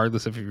guys,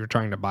 regardless if you're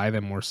trying to buy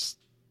them or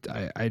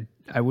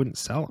I wouldn't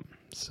sell them.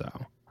 So.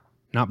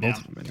 Not both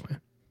of them, anyway.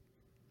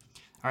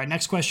 All right,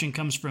 next question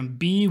comes from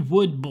B.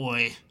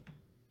 Woodboy.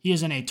 He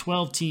is in a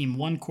 12-team,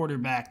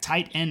 one-quarterback,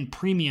 tight end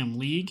premium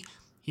league.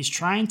 He's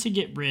trying to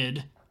get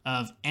rid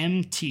of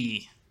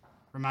MT.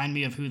 Remind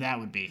me of who that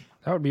would be.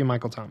 That would be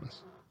Michael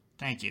Thomas.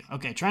 Thank you.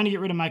 Okay, trying to get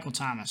rid of Michael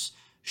Thomas.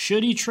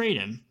 Should he trade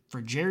him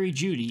for Jerry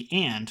Jeudy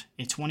and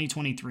a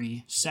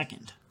 2023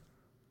 second?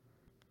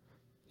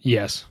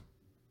 Yes,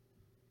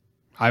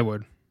 I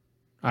would.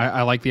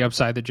 I like the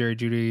upside that Jerry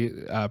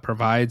Jeudy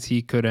provides.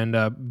 He could end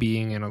up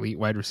being an elite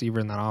wide receiver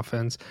in that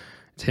offense.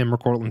 It's him or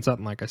Cortland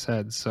Sutton, like I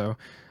said. So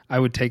I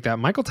would take that.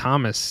 Michael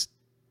Thomas,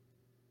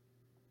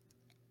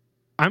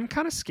 I'm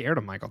kind of scared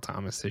of Michael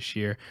Thomas this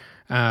year.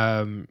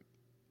 The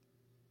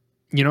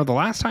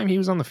last time he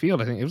was on the field,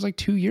 I think it was like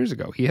 2 years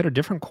ago. He had a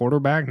different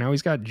quarterback. Now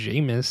he's got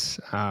Jameis,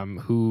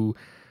 who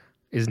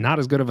is not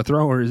as good of a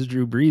thrower as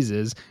Drew Brees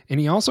is. And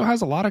he also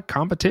has a lot of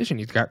competition.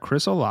 He's got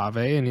Chris Olave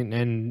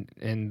and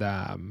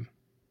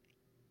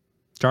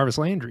Jarvis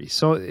Landry.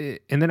 So,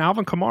 and then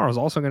Alvin Kamara is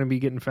also going to be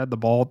getting fed the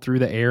ball through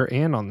the air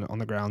and on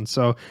the ground.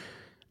 So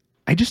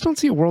I just don't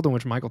see a world in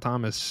which Michael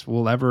Thomas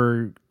will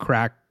ever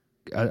crack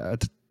a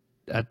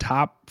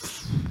top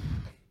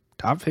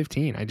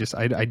 15.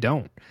 I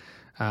don't.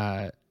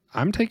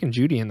 I'm taking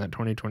Jeudy in that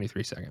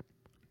 2023 second.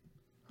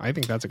 I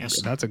think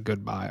that's a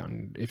good buy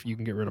on if you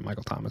can get rid of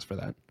Michael Thomas for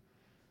that.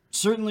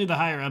 Certainly the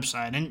higher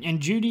upside.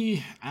 And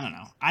Jeudy, I don't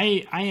know.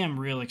 I am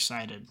real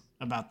excited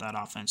about that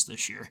offense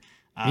this year.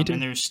 Me too.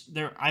 And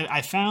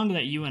I found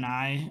that you and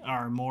I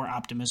are more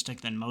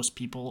optimistic than most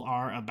people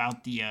are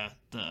about the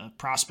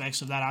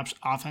prospects of that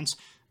offense,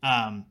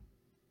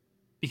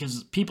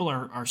 because people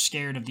are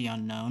scared of the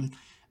unknown.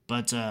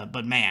 But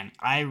man,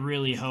 I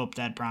really hope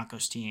that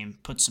Broncos team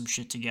puts some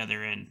shit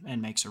together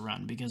and makes a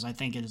run, because I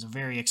think it is a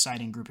very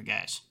exciting group of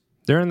guys.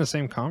 They're in the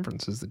same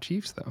conference as the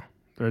Chiefs, though.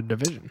 They're a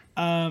division.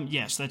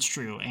 Yes, that's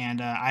true.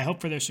 And I hope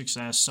for their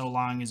success, so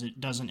long as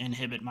it doesn't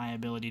inhibit my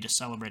ability to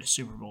celebrate a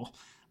Super Bowl.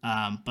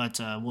 But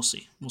we'll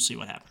see. We'll see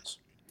what happens.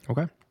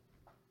 Okay.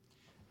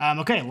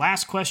 Okay,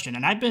 last question.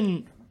 And I've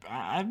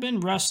been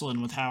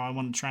wrestling with how I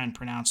want to try and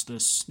pronounce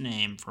this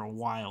name for a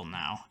while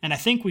now. And I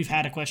think we've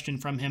had a question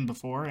from him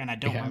before, and I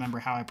don't remember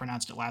how I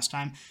pronounced it last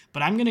time.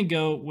 But I'm going to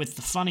go with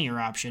the funnier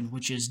option,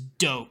 which is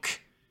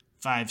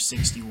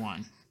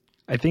Doke561.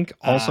 I think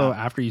also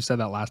after you said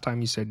that last time,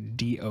 you said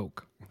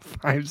D-Oak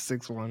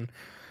 561.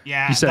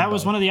 Yeah, that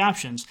was one of the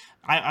options.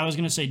 I was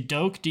going to say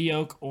Doke,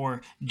 D-Oak,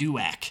 or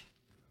Duac.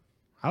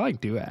 I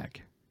like Duac.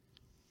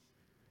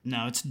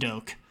 No, it's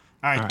Doke.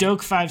 All right.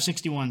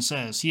 Doke561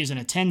 says he is in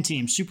a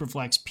 10-team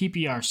Superflex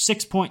PPR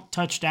 6-point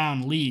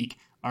touchdown league.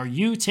 Are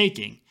you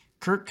taking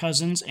Kirk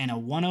Cousins and a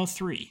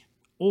 103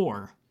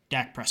 or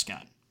Dak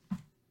Prescott?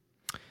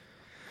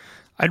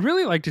 I'd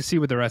really like to see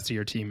what the rest of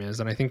your team is,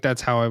 and I think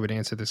that's how I would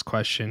answer this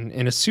question.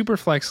 In a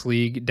Superflex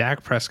league,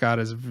 Dak Prescott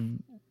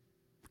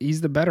he's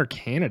the better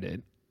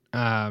candidate.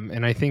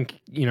 And I think,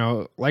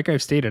 like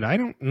I've stated, I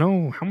don't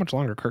know how much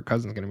longer Kirk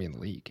Cousins is going to be in the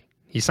league.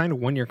 He signed a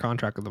 1-year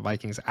contract with the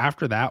Vikings.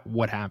 After that,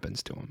 what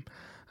happens to him?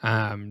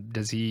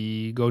 Does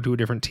he go to a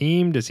different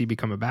team? Does he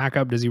become a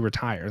backup? Does he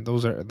retire?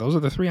 Those are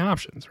the three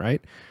options, right?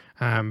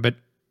 But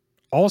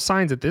all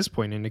signs at this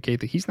point indicate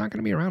that he's not going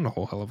to be around a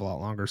whole hell of a lot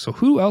longer. So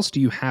who else do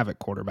you have at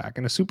quarterback?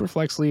 In a super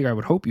flex league, I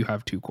would hope you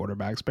have 2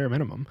 quarterbacks, bare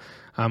minimum.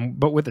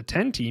 But with a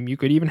 10 team, you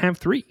could even have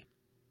 3.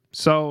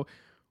 So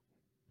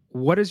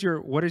what is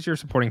your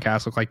supporting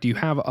cast look like? Do you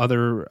have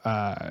other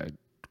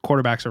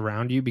quarterbacks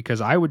around you?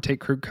 Because I would take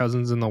Kirk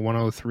Cousins in the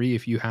 103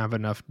 if you have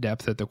enough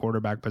depth at the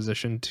quarterback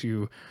position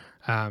to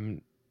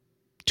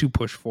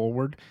push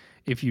forward.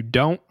 If you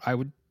don't, I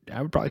would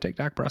probably take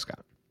Dak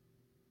Prescott.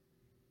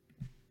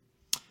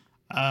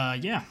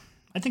 Yeah,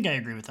 I think I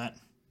agree with that.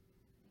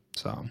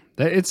 So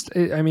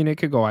it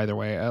could go either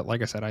way.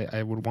 Like I said,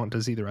 I would want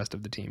to see the rest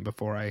of the team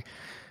before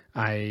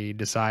I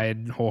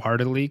decide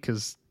wholeheartedly,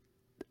 because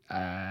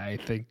I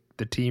think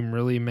the team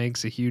really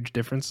makes a huge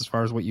difference as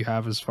far as what you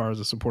have as far as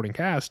a supporting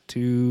cast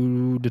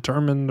to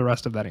determine the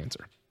rest of that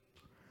answer.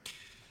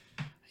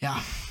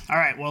 Yeah. All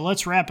right. Well,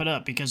 let's wrap it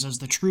up, because as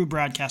the true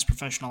broadcast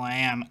professional I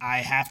am, I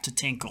have to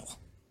tinkle.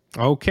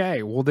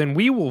 Okay. Well, then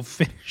we will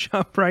finish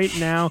up right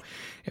now.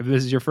 If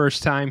this is your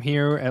first time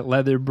here at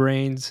Leather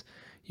Brains,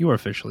 you are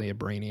officially a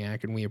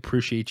brainiac, and we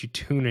appreciate you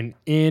tuning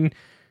in.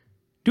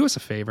 Do us a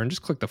favor and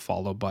just click the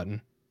follow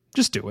button.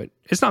 Just do it.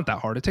 It's not that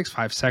hard. It takes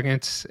 5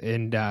 seconds,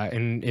 and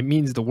it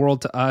means the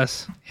world to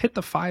us. Hit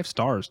the 5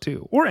 stars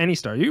too, or any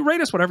star. You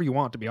rate us whatever you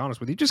want. To be honest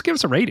with you, just give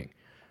us a rating,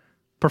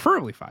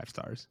 preferably 5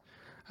 stars,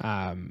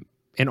 and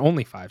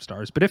only 5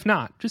 stars. But if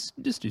not,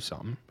 just do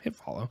something. Hit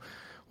follow.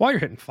 While you're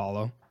hitting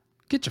follow,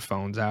 get your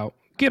phones out,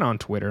 get on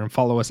Twitter, and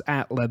follow us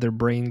at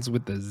Leatherbrains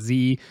with the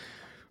Z.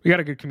 We got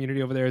a good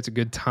community over there. It's a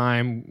good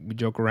time. We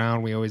joke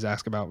around. We always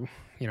ask about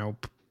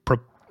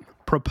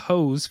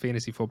propose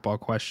fantasy football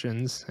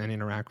questions and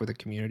interact with the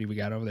community we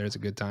got over there. It's a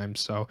good time.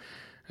 So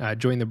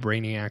join the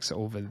Brainiacs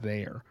over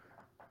there.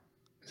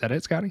 Is that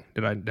it, Scotty?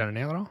 Did I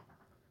nail it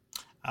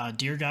all?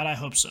 Dear God, I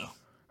hope so.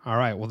 All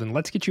right. Well, then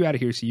let's get you out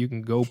of here so you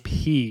can go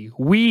pee.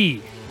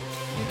 We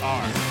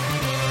are